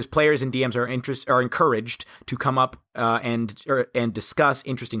 And it says players and DMs are encouraged to come up and discuss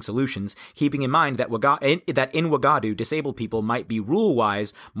interesting solutions, keeping in mind that in Wagadu, disabled people might be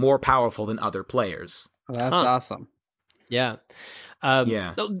rule-wise more powerful than other players. That's awesome. Yeah.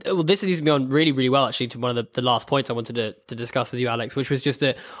 Well, this leads me on really, really well, actually, to one of the last points I wanted to discuss with you, Alex, which was just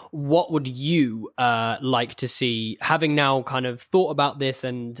that what would you like to see, having now kind of thought about this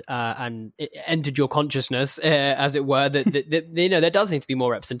and it entered your consciousness, as it were, that there does need to be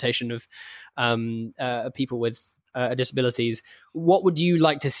more representation of people with disabilities, what would you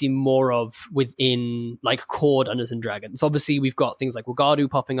like to see more of within like core Dungeons and Dragons? Obviously, we've got things like Wagadu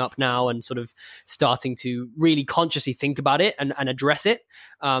popping up now and sort of starting to really consciously think about it and address it.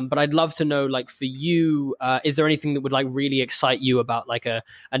 But I'd love to know, like, for you, is there anything that would like really excite you about like an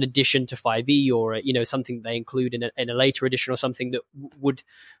addition to 5e, or something they include in a later edition, or something that would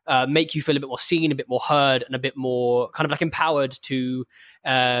make you feel a bit more seen, a bit more heard, and a bit more kind of like empowered to,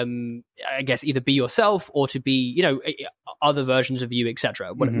 I guess, either be yourself or to be, other versions of you,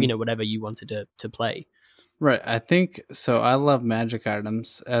 etc. Whatever you wanted to play. Right. I think so. I love magic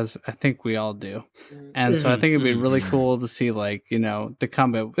items, as I think we all do. And so I think it'd be really cool to see, like, the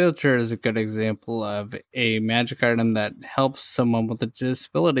combat wheelchair is a good example of a magic item that helps someone with a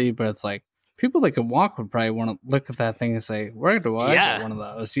disability, but it's like people that can walk would probably want to look at that thing and say, where do I get one of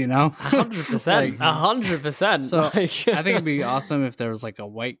those, 100%. 100%. So I think it'd be awesome if there was like a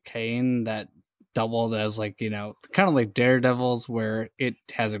white cane that doubled as like, kind of like Daredevil's, where it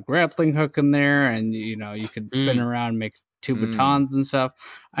has a grappling hook in there and, you could spin around, make two batons and stuff.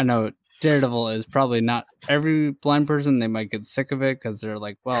 I know Daredevil is probably not every blind person. They might get sick of it because they're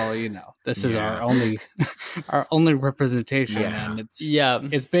like, well, this is our only representation. And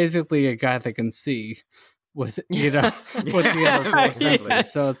it's basically a guy that can see with, with the other person.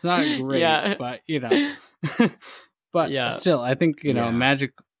 So it's not great, but still, I think,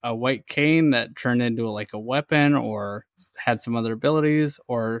 a white cane that turned into like a weapon or had some other abilities,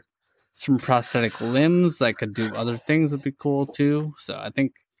 or some prosthetic limbs that could do other things would be cool too. So I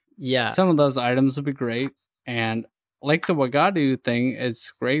think some of those items would be great. And like the Wagadu thing,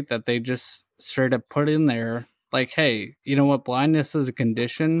 it's great that they just straight up put in there like, hey, you know what? Blindness is a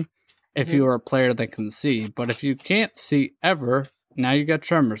condition if you are a player that can see. But if you can't see ever, now you got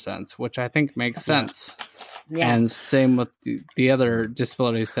tremor sense, which I think makes sense. Yeah. And same with the other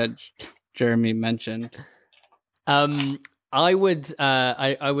disabilities that Jeremy mentioned.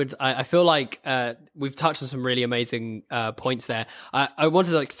 I feel like we've touched on some really amazing points there. I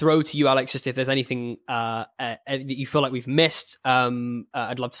wanted to like throw to you, Alex, just if there's anything that you feel like we've missed.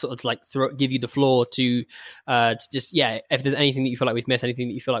 I'd love to sort of like give you the floor to just if there's anything that you feel like we've missed, anything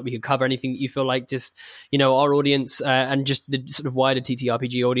that you feel like we could cover, anything that you feel like just our audience and just the sort of wider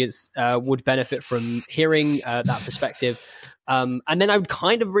TTRPG audience would benefit from hearing that perspective. And then I would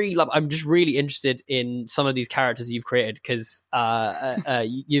kind of I'm just really interested in some of these characters you've created, because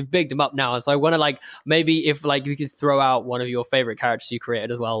you've bigged them up now. And so I want to like, maybe if like you could throw out one of your favorite characters you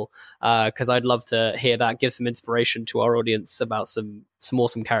created as well, because I'd love to hear that, give some inspiration to our audience about some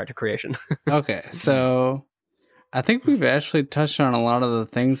awesome character creation. Okay, so I think we've actually touched on a lot of the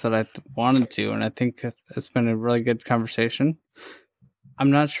things that I wanted to, and I think it's been a really good conversation. I'm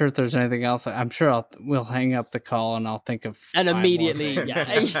not sure if there's anything else. I'm sure we'll hang up the call and I'll think of immediately.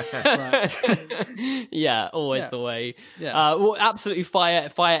 Always the way. We'll absolutely fire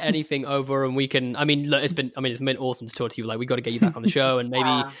anything over, and we can. I mean, look, it's been awesome to talk to you. Like, we got to get you back on the show, and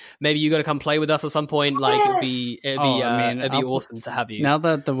maybe you got to come play with us at some point. Like, it'd be awesome to have you. Now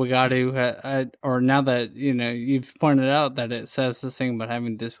that the Wagadu, or now that you've pointed out that it says this thing about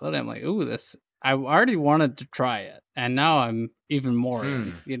having disability, I'm like, ooh, this. I already wanted to try it, and now I'm even more.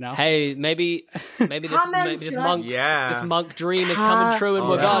 Hey, maybe this monk dream is coming true in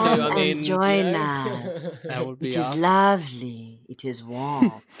Wagadu. I mean, join us. That would be It awesome. is lovely. It is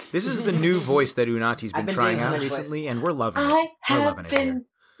warm. This is the new voice that Unati's been trying out recently, and we're loving it. I have been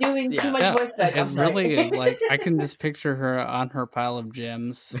doing too much voice back. It really is like I can just picture her on her pile of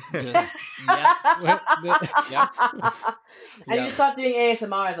gems. Just, And you start doing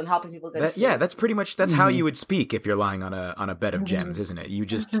ASMRs and helping people go to sleep. Yeah, that's pretty much how you would speak if you're lying on a bed of gems, isn't it? You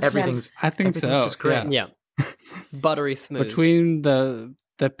just everything's. I think so. Just great. Yeah, buttery smooth. Between the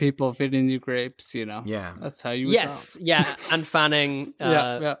people feeding you grapes, that's how you would talk. And Fanning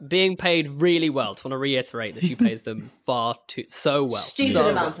being paid really well. Just want to reiterate that she pays them so well. Stupid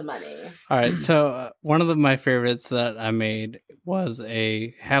amounts of money. All right, so one of my favorites that I made was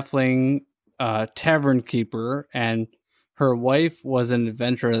a halfling tavern keeper, and her wife was an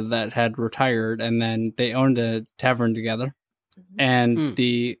adventurer that had retired, and then they owned a tavern together. And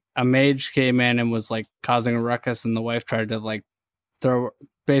a mage came in and was like causing a ruckus, and the wife tried to like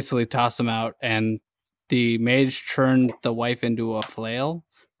basically toss him out, and the mage turned the wife into a flail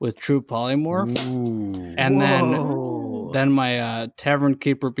with true polymorph. Ooh. And then my tavern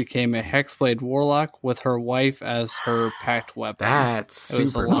keeper became a hexblade warlock with her wife as her packed weapon. That's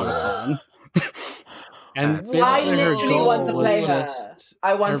super cool. And I basically her literally goal want to was play her. just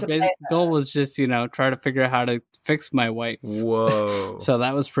I want her to play basic her. goal was just, try to figure out how to fix my wife. Whoa. So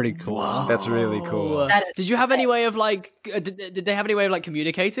that was pretty cool. That's really cool. Did you have any way of like? Did they have any way of like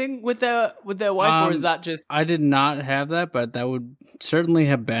communicating with their wife, or is that just? I did not have that, but that would certainly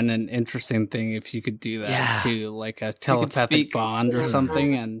have been an interesting thing if you could do that too, like a telepathic bond or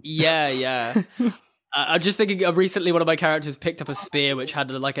something. And yeah. I'm just thinking of recently one of my characters picked up a spear which had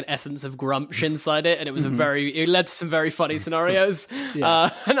like an essence of grumsh inside it, and it was it led to some very funny scenarios. And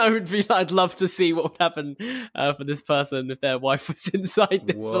I'd love to see what would happen for this person if their wife was inside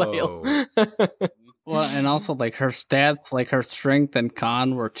this flail. Well, and also like her stats, like her strength and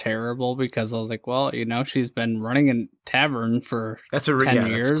con were terrible because I was like, well, she's been running a tavern for 10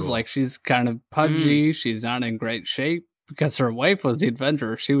 years. Cool. Like she's kind of pudgy. She's not in great shape because her wife was the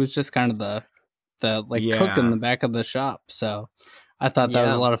adventurer. She was just kind of the cook in the back of the shop. So I thought that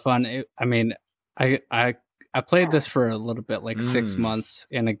was a lot of fun. I played this for a little bit, like 6 months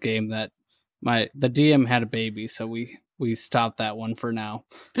in a game that the DM had a baby, so we stopped that one for now.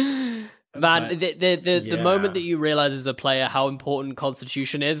 Man, the moment that you realize as a player how important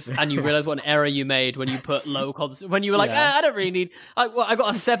Constitution is, and you realize what an error you made when you put low Constitution, when you were like, I don't really need. I've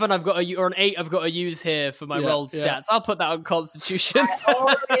got a 7, or an 8, I've got to use here for my rolled stats. I'll put that on Constitution. I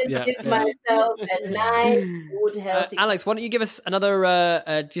always give myself a 9 would help. Alex, why don't you give us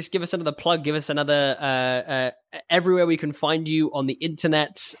another? Just give us another plug. Give us another. Everywhere we can find you on the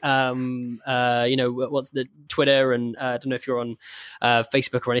internet. What's the Twitter, and I don't know if you're on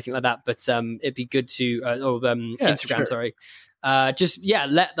Facebook or anything like that, but it'd be good to Instagram. Sure. Sorry. Let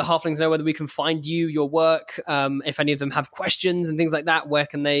the halflings know whether we can find you, your work. If any of them have questions and things like that, where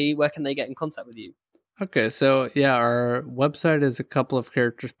can they get in contact with you? Okay, so our website is a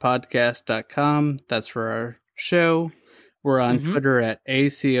That's for our show. We're on Twitter at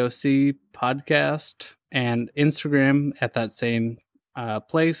ACoC podcast and Instagram at that same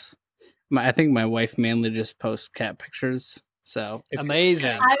place. I think my wife mainly just posts cat pictures. So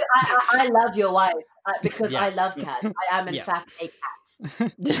amazing. I love your wife because I love cats. I am in fact a cat.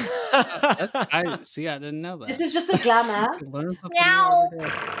 I didn't know that. This is just a glamour. Meow.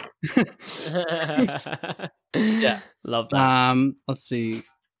 Love that. Let's see.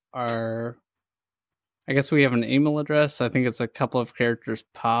 I guess we have an email address. I think it's a couple of characters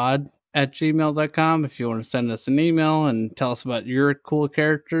pod@gmail.com if you want to send us an email and tell us about your cool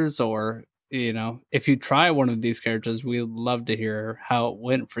characters, or if you try one of these characters, we'd love to hear how it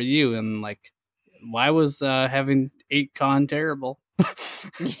went for you, and like why was having 8 con terrible. Tell us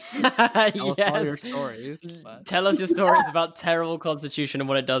all your stories. Tell us your stories about terrible Constitution and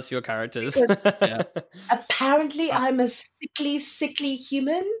what it does to your characters. Apparently, I'm a sickly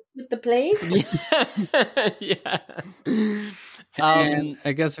human with the plague. And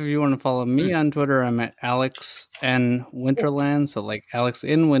I guess if you want to follow me on Twitter, I'm at Alex N Winterland. So like Alex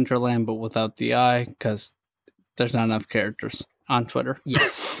in Winterland, but without the I, because there's not enough characters on Twitter.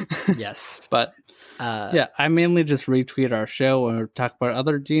 Yes. But I mainly just retweet our show or talk about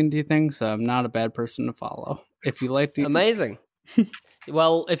other D&D things, so I'm not a bad person to follow. If you like D&D. Amazing.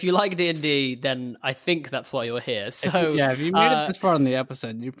 Well, if you like D&D, then I think that's why you're here. So if you made it this far in the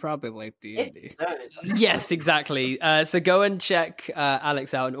episode, you probably like D&D. Yes, exactly. So go and check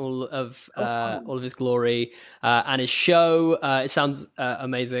Alex out in all of his glory and his show. It sounds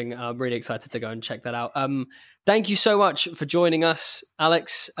amazing. I'm really excited to go and check that out. Thank you so much for joining us,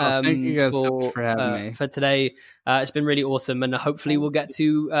 Alex. Thank you guys so much for having me for today. It's been really awesome, and hopefully we'll get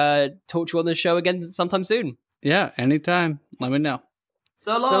to talk to you on the show again sometime soon. Yeah, anytime. Let me know.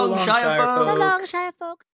 So long, Shire folk. So long, Shire folk.